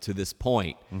Reigns up to this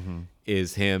point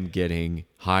is him getting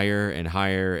higher and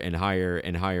higher and higher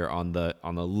and higher on the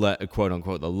quote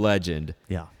unquote the legend.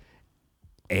 Yeah.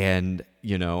 And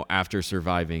after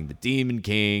surviving the Demon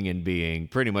King and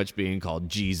pretty much being called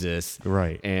Jesus,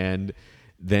 right? And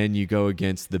then you go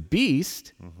against the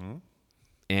Beast,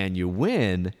 and you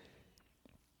win.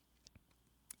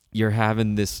 You're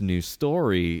having this new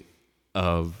story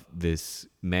of this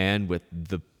man with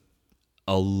the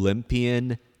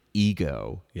Olympian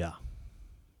ego. Yeah.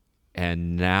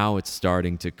 And now it's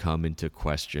starting to come into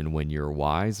question when your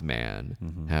wise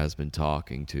man has been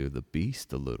talking to the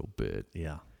Beast a little bit.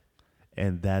 Yeah.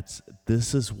 And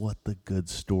this is what the good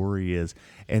story is.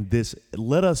 And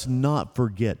let us not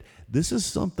forget, this is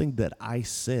something that I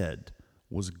said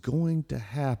was going to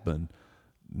happen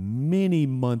many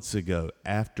months ago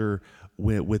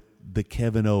with the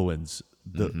Kevin Owens,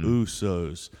 the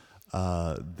Usos,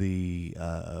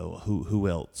 who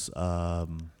else?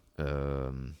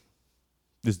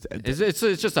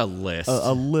 It's just a list.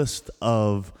 A list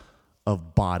of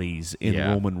bodies in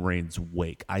Roman Reigns'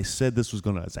 wake. I said this was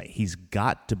going to say he's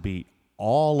got to beat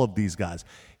all of these guys.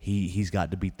 He's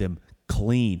got to beat them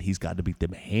clean. He's got to beat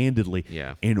them handedly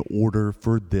in order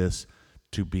for this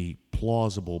to be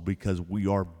plausible, because we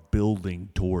are building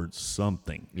towards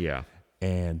something. Yeah.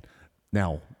 And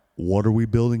now, what are we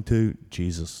building to?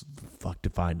 Jesus, fuck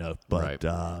if I know. But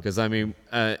because I mean,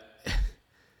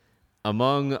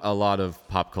 among a lot of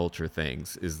pop culture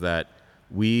things is that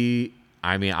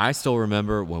I still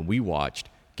remember when we watched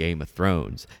Game of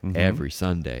Thrones every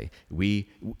Sunday.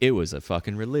 It was a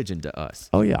fucking religion to us.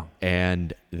 Oh, yeah.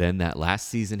 And then that last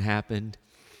season happened,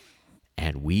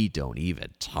 and we don't even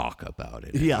talk about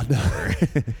it Yeah.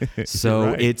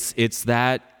 so Right. it's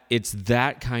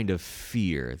that kind of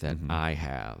fear that I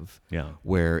have. Yeah.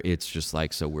 Where it's just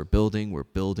like, so we're building,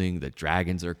 the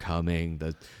dragons are coming,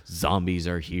 the zombies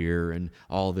are here, and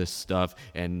all this stuff,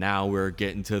 and now we're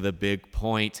getting to the big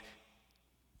point.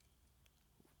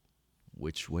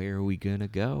 Which way are we gonna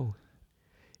go?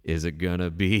 Is it gonna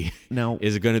be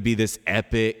this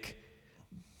epic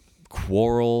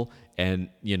quarrel, and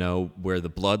where the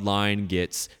bloodline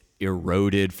gets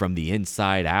eroded from the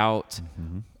inside out?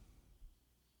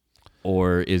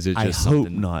 Or is it just I hope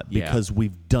something? not, because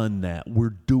we've done that. We're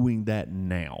doing that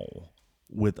now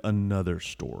with another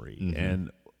story. And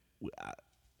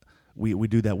we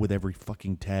do that with every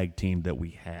fucking tag team that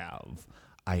we have.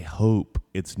 I hope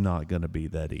it's not going to be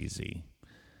that easy.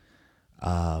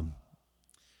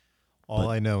 All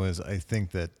I know is I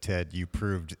think that, Ted, you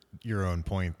proved your own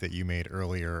point that you made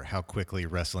earlier, how quickly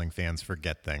wrestling fans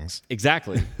forget things.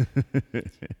 Exactly.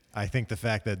 I think the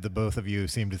fact that the both of you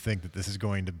seem to think that this is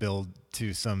going to build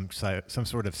to some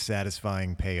sort of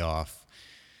satisfying payoff,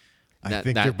 I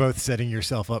think you're both setting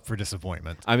yourself up for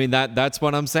disappointment. I mean, that's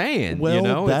what I'm saying.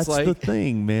 Well, that's it's like, the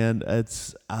thing, man.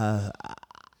 It's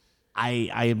I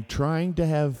am trying to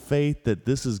have faith that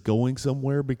this is going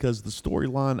somewhere, because the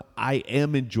storyline, I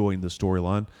am enjoying the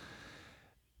storyline.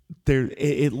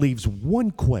 It leaves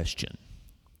one question.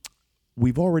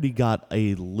 We've already got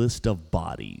a list of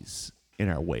bodies in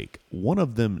our wake. One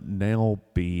of them now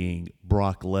being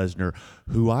Brock Lesnar,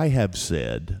 who I have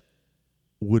said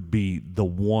would be the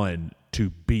one to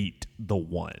beat the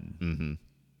one.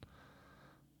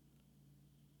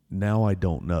 Now I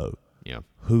don't know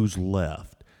who's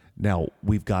left. Now,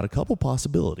 we've got a couple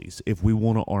possibilities if we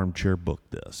want to armchair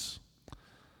book this.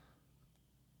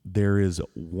 There is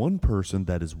one person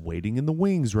that is waiting in the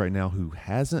wings right now who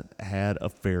hasn't had a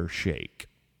fair shake.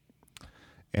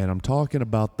 And I'm talking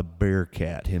about the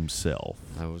Bearcat himself.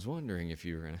 I was wondering if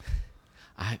you were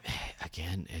gonna.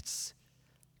 It's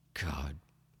God.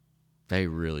 They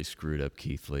really screwed up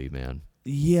Keith Lee, man.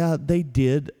 Yeah, they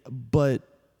did, but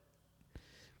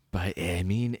I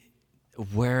mean,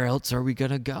 where else are we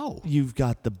gonna go? you've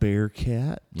got the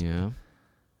Bearcat. Yeah.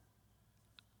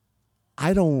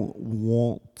 I don't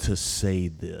want to say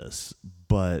this,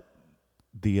 but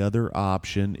the other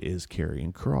option is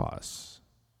Karrion Kross.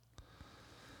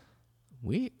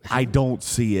 I don't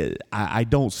see it. I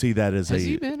don't see that as Has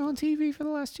he been on TV for the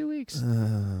last 2 weeks?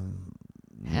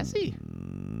 Has he?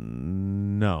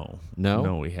 No,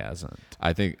 he hasn't.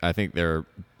 I think they're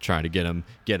trying to get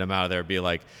him out of there. Be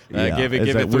like, Yeah, give it's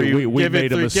it like, 3 we give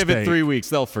made a it 3 mistake. weeks.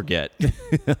 They'll forget.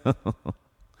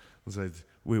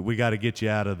 We got to get you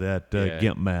out of that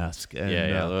gimp mask.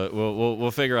 And,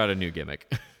 We'll figure out a new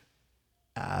gimmick.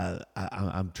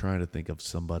 I'm trying to think of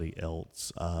somebody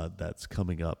else that's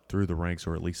coming up through the ranks,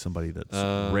 or at least somebody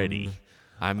that's ready.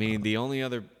 I mean, the only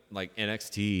other like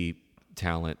NXT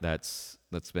talent that's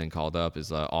been called up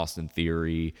is Austin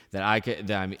Theory. He's and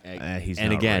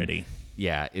not again, ready.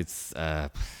 Yeah, it's. I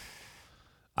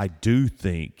do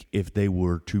think if they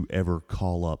were to ever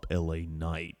call up LA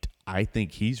Knight, I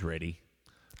think he's ready.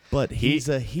 But he's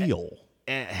a heel.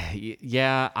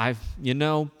 Yeah,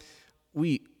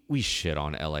 we shit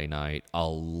on LA Knight a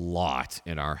lot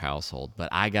in our household, but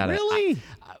I gotta Really?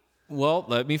 well,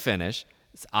 let me finish.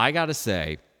 I gotta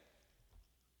say,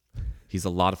 he's a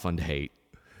lot of fun to hate.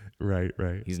 Right.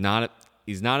 He's not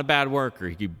a bad worker.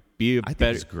 He could be I think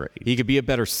better. he's great. He could be a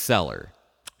better seller.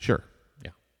 Sure.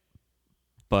 Yeah.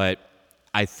 But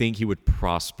I think he would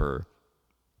prosper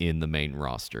in the main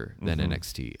roster than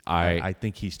NXT. I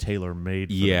think he's tailor-made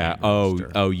for Yeah. the main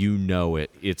roster. Oh, you know it.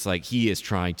 It's like he is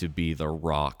trying to be The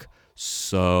Rock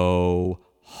so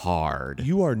hard.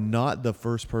 You are not the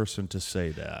first person to say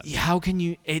that. How can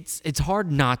you? It's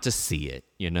hard not to see it.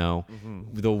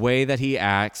 The way that he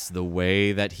acts, the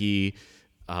way that he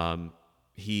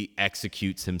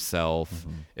executes himself,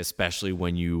 especially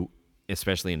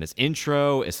in his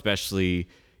intro, especially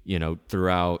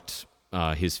throughout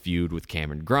his feud with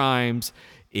Cameron Grimes.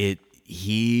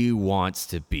 He wants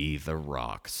to be The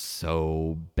Rock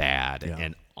so bad. Yeah.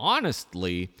 And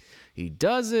honestly, he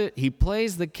does it. He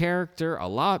plays the character a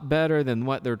lot better than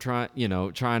what they're trying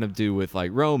to do with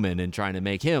like Roman and trying to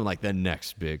make him like the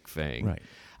next big thing. Right.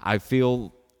 I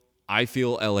feel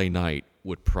LA Knight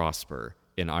would prosper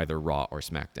in either Raw or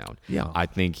SmackDown. Yeah. I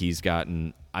think he's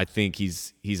outgrown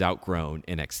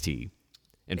NXT.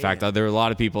 In fact, there are a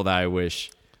lot of people that I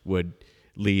wish would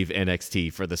leave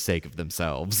NXT for the sake of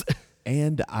themselves.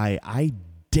 And I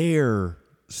dare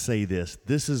say this.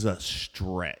 This is a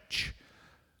stretch.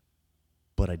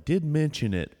 But I did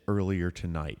mention it earlier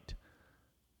tonight.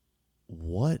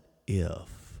 What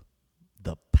if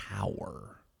the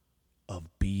power of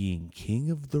being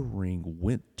King of the Ring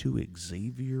went to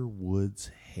Xavier Woods'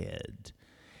 head?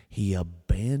 He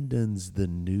abandons the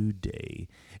New Day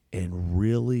and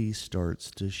really starts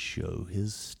to show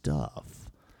his stuff.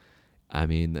 I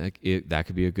mean, that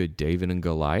could be a good David and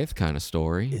Goliath kind of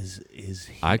story. Is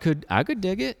he, I could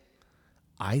dig it.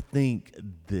 I think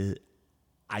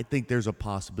there's a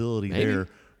possibility Maybe. there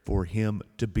for him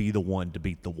to be the one to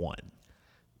beat the one.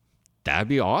 That'd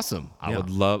be awesome. I would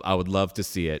love to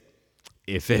see it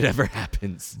if it ever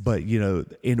happens. But,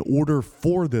 in order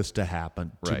for this to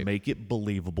happen, to Right. make it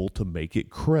believable, to make it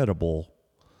credible,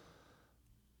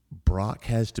 Brock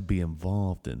has to be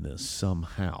involved in this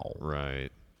somehow. Right.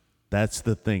 That's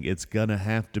the thing. It's going to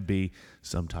have to be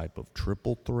some type of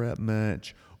triple threat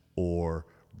match, or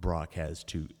Brock has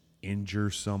to injure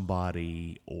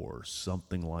somebody or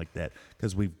something like that.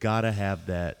 Because we've got to have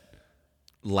that.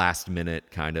 Last minute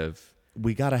kind of.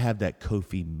 We got to have that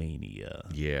Kofi Mania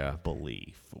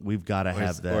belief. We've got to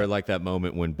have that. Or like that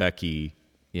moment when Becky,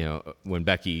 when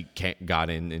Becky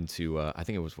got into, I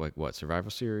think it was what,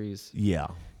 Survivor Series? Yeah.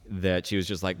 That she was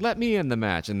just like, let me in the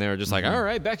match. And they were just like, all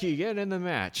right, Becky, get in the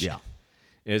match. Yeah.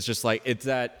 And it's just like, it's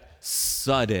that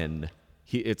sudden,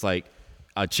 it's like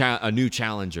a new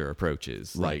challenger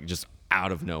approaches, like just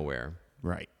out of nowhere.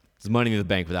 Right. It's Money in the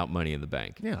Bank without Money in the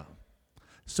Bank. Yeah.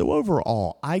 So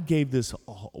overall, I gave this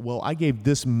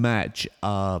match,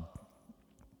 I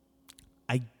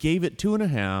gave it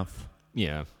 2.5.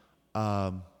 Yeah.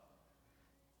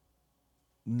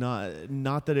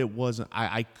 Not that it wasn't.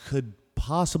 I could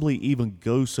possibly even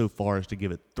go so far as to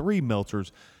give it 3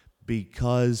 Meltzers,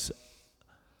 because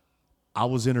I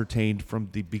was entertained from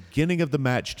the beginning of the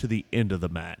match to the end of the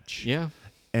match. Yeah.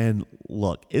 And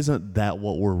look, isn't that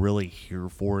what we're really here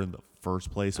for in the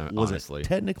first place? Was Honestly. it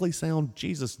technically sound?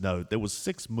 Jesus, no. There was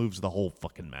 6 moves the whole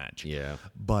fucking match. Yeah.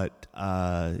 But,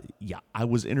 I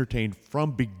was entertained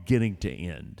from beginning to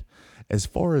end. As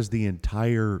far as the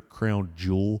entire Crown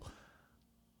Jewel,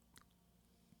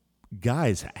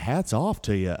 guys, hats off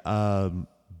to you.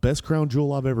 Best Crown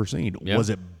Jewel I've ever seen. Yeah. Was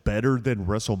it better than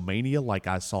WrestleMania like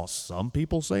I saw some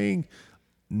people saying?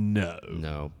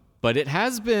 No. But it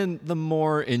has been the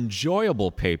more enjoyable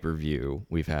pay-per-view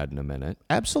we've had in a minute.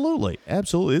 Absolutely.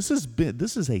 This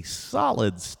is a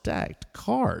solid stacked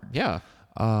card. Yeah.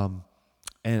 And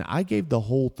I gave the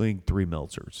whole thing 3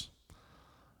 Meltzers.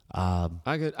 I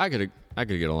could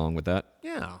get along with that.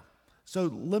 Yeah. So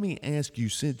let me ask you,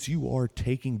 since you are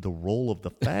taking the role of the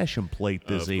fashion plate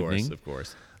this evening, Of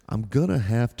course. I'm going to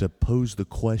have to pose the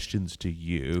questions to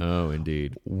you. Oh,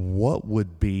 indeed. What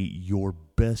would be your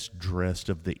best dressed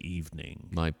of the evening?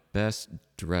 My best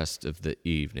dressed of the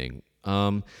evening.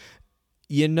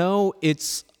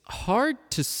 It's hard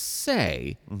to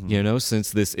say,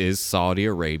 since this is Saudi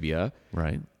Arabia.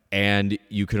 Right. And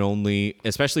you can only,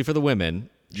 especially for the women,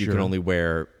 you Sure. can only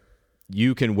wear,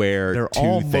 They're 2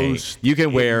 almost things. You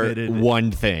can wear admitted-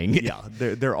 one thing. Yeah,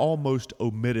 they're almost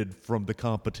omitted from the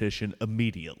competition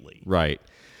immediately. Right.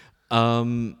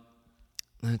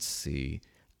 Let's see.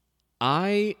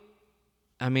 I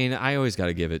always got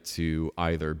to give it to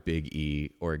either Big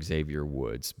E or Xavier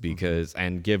Woods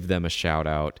and give them a shout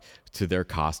out to their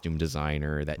costume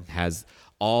designer that has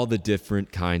all the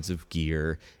different kinds of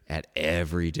gear at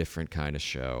every different kind of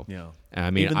show. Yeah. I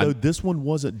mean, even though this one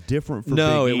wasn't different for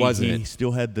No, Big it E, wasn't. He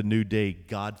still had the New Day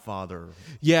Godfather.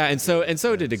 yeah, and so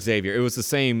did Xavier. It was the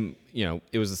same,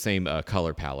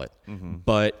 color palette.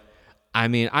 But I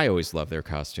mean, I always love their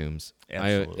costumes.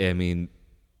 Absolutely. I mean,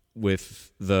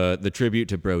 with the tribute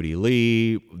to Brody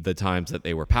Lee, the times that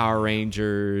they were Power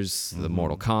Rangers, the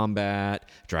Mortal Kombat,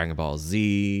 Dragon Ball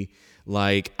Z,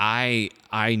 like I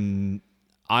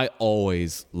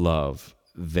always love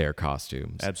their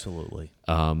costumes. Absolutely.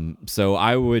 So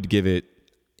I would give it,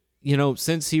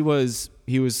 since he was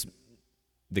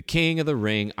the king of the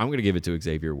ring, I'm going to give it to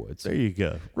Xavier Woods. There you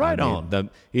go. Right I mean, on.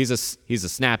 He's a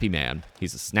snappy man.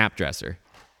 He's a snap dresser.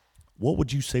 What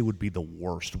would you say would be the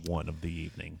worst one of the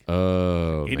evening?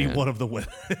 Oh, Any man. one of the women.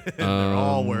 They're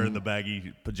all wearing the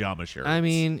baggy pajama shirts. I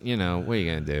mean, what are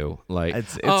you gonna do? Like,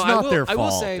 It's not their I will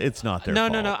fault. say, It's not their no,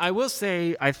 fault. No. I will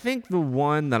say, I think the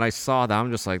one that I saw that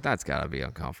I'm just like, that's gotta be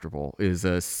uncomfortable is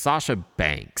Sasha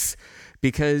Banks,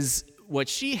 because what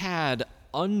she had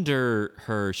under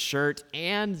her shirt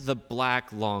and the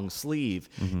black long sleeve,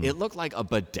 it looked like a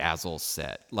bedazzle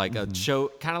set, like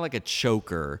kind of like a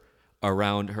choker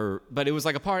around her, but it was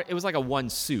like a one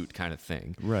suit kind of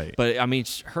thing. Right. But I mean,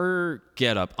 her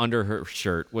getup under her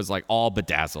shirt was like all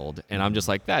bedazzled, and I'm just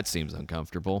like, that seems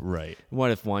uncomfortable. Right.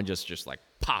 What if one just like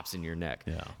pops in your neck?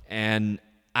 Yeah. And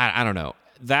I don't know.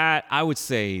 That I would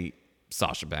say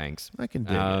Sasha Banks. I can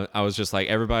dig it. I was just like,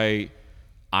 everybody,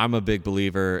 I'm a big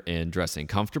believer in dressing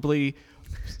comfortably.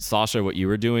 Sasha, what you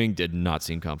were doing did not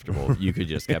seem comfortable. You could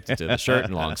just kept it to the shirt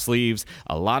and long sleeves.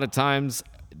 A lot of times,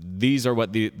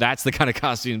 that's the kind of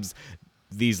costumes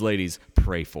these ladies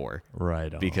pray for.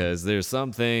 Right on. Because there's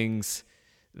some things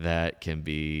that can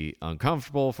be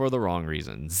uncomfortable for the wrong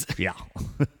reasons. Yeah.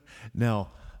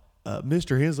 Now,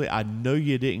 Mr. Hensley, I know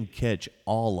you didn't catch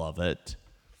all of it,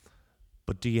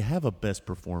 but do you have a best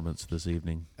performance this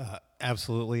evening?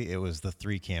 Absolutely. It was the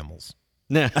 3 camels.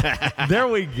 There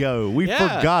we go. We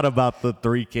Yeah. forgot about the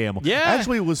 3 camels. Yeah.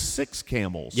 Actually, it was 6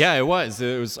 camels. Yeah, it was.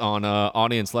 It was on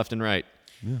audience left and right.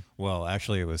 Well,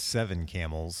 actually, it was 7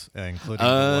 camels, including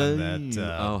the one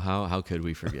that. How could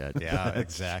we forget? Yeah,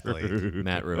 exactly.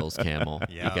 Matt Riddle's camel.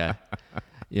 Yeah. Okay.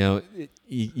 You know,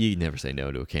 you never say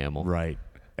no to a camel. Right.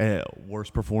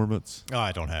 Worst performance? Oh,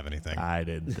 I don't have anything. I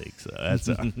didn't think so. That's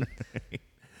all right.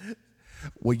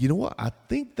 Well, you know what? I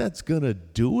think that's going to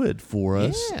do it for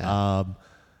us. Yeah.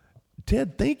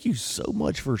 Ted, thank you so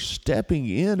much for stepping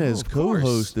in as of course.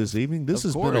 co-host this evening. This Of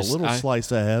has been a course. little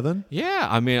slice of heaven. Yeah,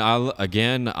 I mean,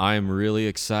 I'm really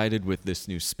excited with this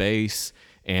new space,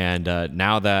 and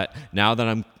now that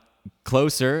I'm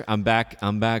closer, I'm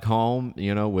back home.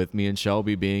 You know, with me and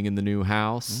Shelby being in the new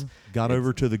house. Got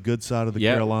over to the good side of the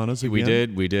Carolinas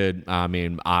again. We did. I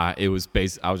mean, it was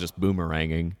I was just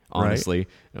boomeranging, honestly.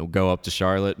 You know, go up to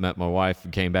Charlotte, met my wife,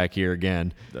 and came back here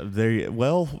again.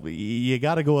 You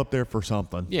got to go up there for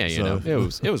something. Yeah, you know,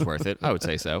 it was worth it. I would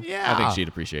say so. Yeah. I think she'd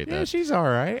appreciate that. Yeah, she's all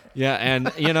right. Yeah, and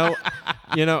you know,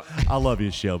 I love you,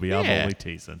 Shelby. I'm Yeah. only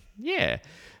teasing. yeah,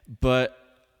 but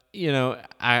you know,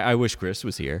 I wish Chris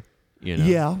was here. You know,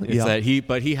 Yeah, it's yeah. that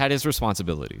but he had his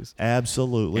responsibilities.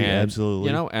 Absolutely, And, absolutely.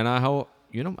 You know, and I hope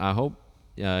you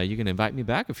can invite me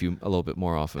back a little bit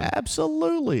more often.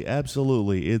 Absolutely.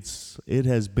 It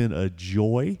has been a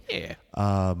joy.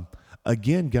 Yeah.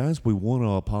 Again, guys, we want to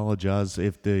apologize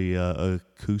if the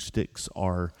acoustics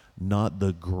are not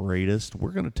the greatest.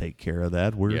 We're going to take care of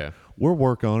that. We're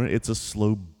working on it. It's a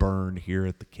slow burn here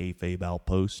at the Kayfabe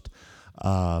Outpost,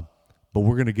 but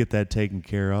we're going to get that taken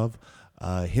care of.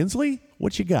 Hensley,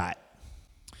 what you got?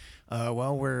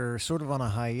 Well, we're sort of on a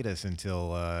hiatus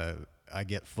until I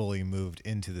get fully moved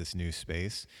into this new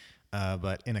space.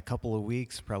 But in a couple of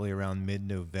weeks, probably around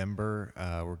mid-November,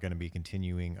 we're going to be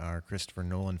continuing our Christopher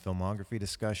Nolan filmography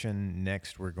discussion.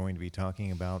 Next, we're going to be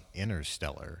talking about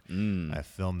Interstellar, a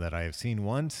film that I have seen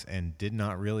once and did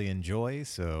not really enjoy.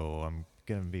 So I'm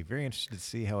going to be very interested to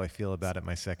see how I feel about it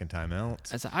my second time out.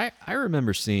 As I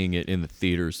remember seeing it in the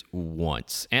theaters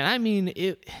once, and I mean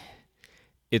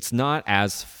it's not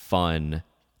as fun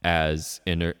as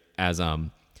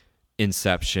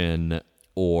Inception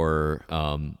or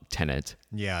Tenet.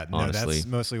 Yeah, no, honestly. that's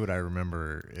mostly what I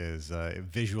remember is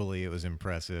visually it was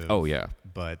impressive. Oh, yeah.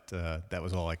 But that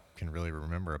was all I can really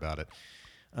remember about it.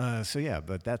 So yeah,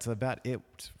 but that's about it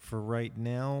for right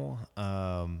now.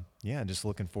 Yeah, just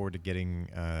looking forward to getting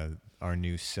our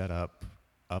new setup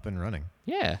up and running.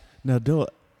 Yeah. Now,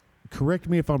 correct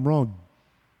me if I'm wrong.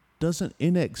 Doesn't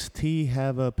NXT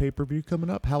have a pay-per-view coming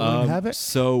up? Halloween Havoc?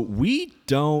 So we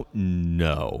don't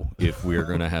know if we're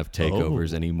going to have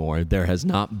takeovers anymore. There has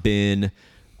not been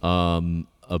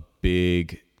a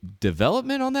big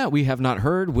development on that. We have not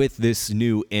heard with this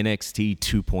new NXT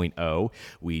 2.0.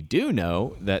 We do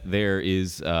know that there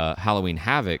is Halloween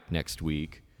Havoc next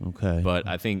week. Okay. But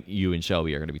I think you and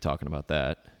Shelby are going to be talking about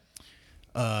that.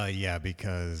 Yeah,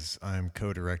 because I'm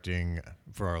co-directing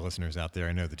for our listeners out there.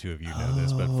 I know the two of you know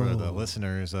this, but for the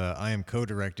listeners, I am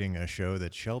co-directing a show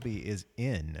that Shelby is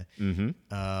in.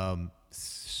 Mm-hmm.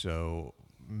 So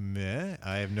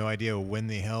I have no idea when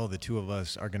the hell the two of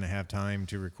us are going to have time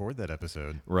to record that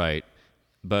episode. Right.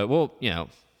 But we'll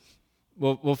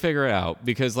figure it out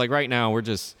because like right now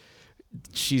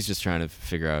she's just trying to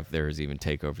figure out if there's even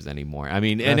takeovers anymore. I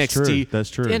mean, That's NXT true. That's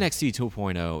true. NXT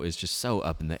 2.0 is just so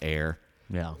up in the air.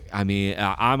 Yeah. I mean,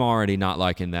 I'm already not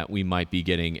liking that we might be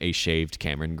getting a shaved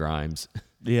Cameron Grimes.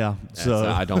 Yeah. So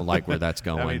I don't like where that's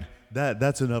going. I mean,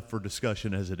 that's enough for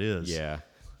discussion as it is. Yeah.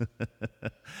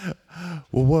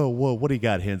 Well, what do you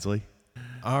got, Hensley?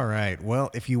 All right.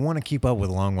 Well, if you want to keep up with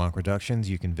Long Walk Productions,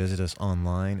 you can visit us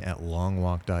online at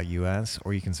longwalk.us,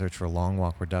 or you can search for Long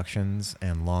Walk Productions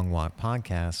and Long Walk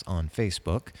Podcasts on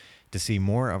Facebook. To see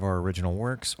more of our original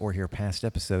works or hear past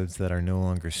episodes that are no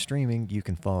longer streaming, you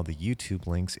can follow the YouTube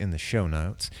links in the show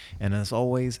notes. And as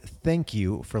always, thank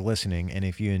you for listening. And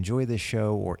if you enjoy this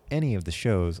show or any of the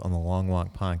shows on the Long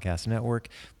Walk Podcast Network,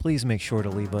 please make sure to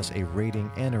leave us a rating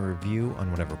and a review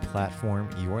on whatever platform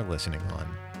you are listening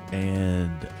on.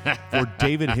 And for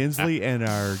David Hensley and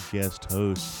our guest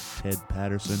host, Ted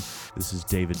Patterson, this is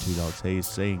David Two Dogs Hayes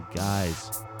saying,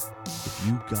 guys, if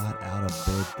you got out of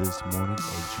bed this morning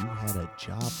and you had a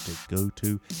job to go to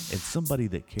and somebody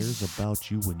that cares about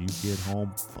you when you get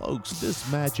home, folks, this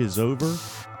match is over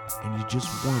and you just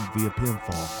won via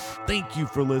pinfall. Thank you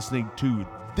for listening to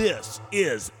This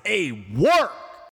Is a Work!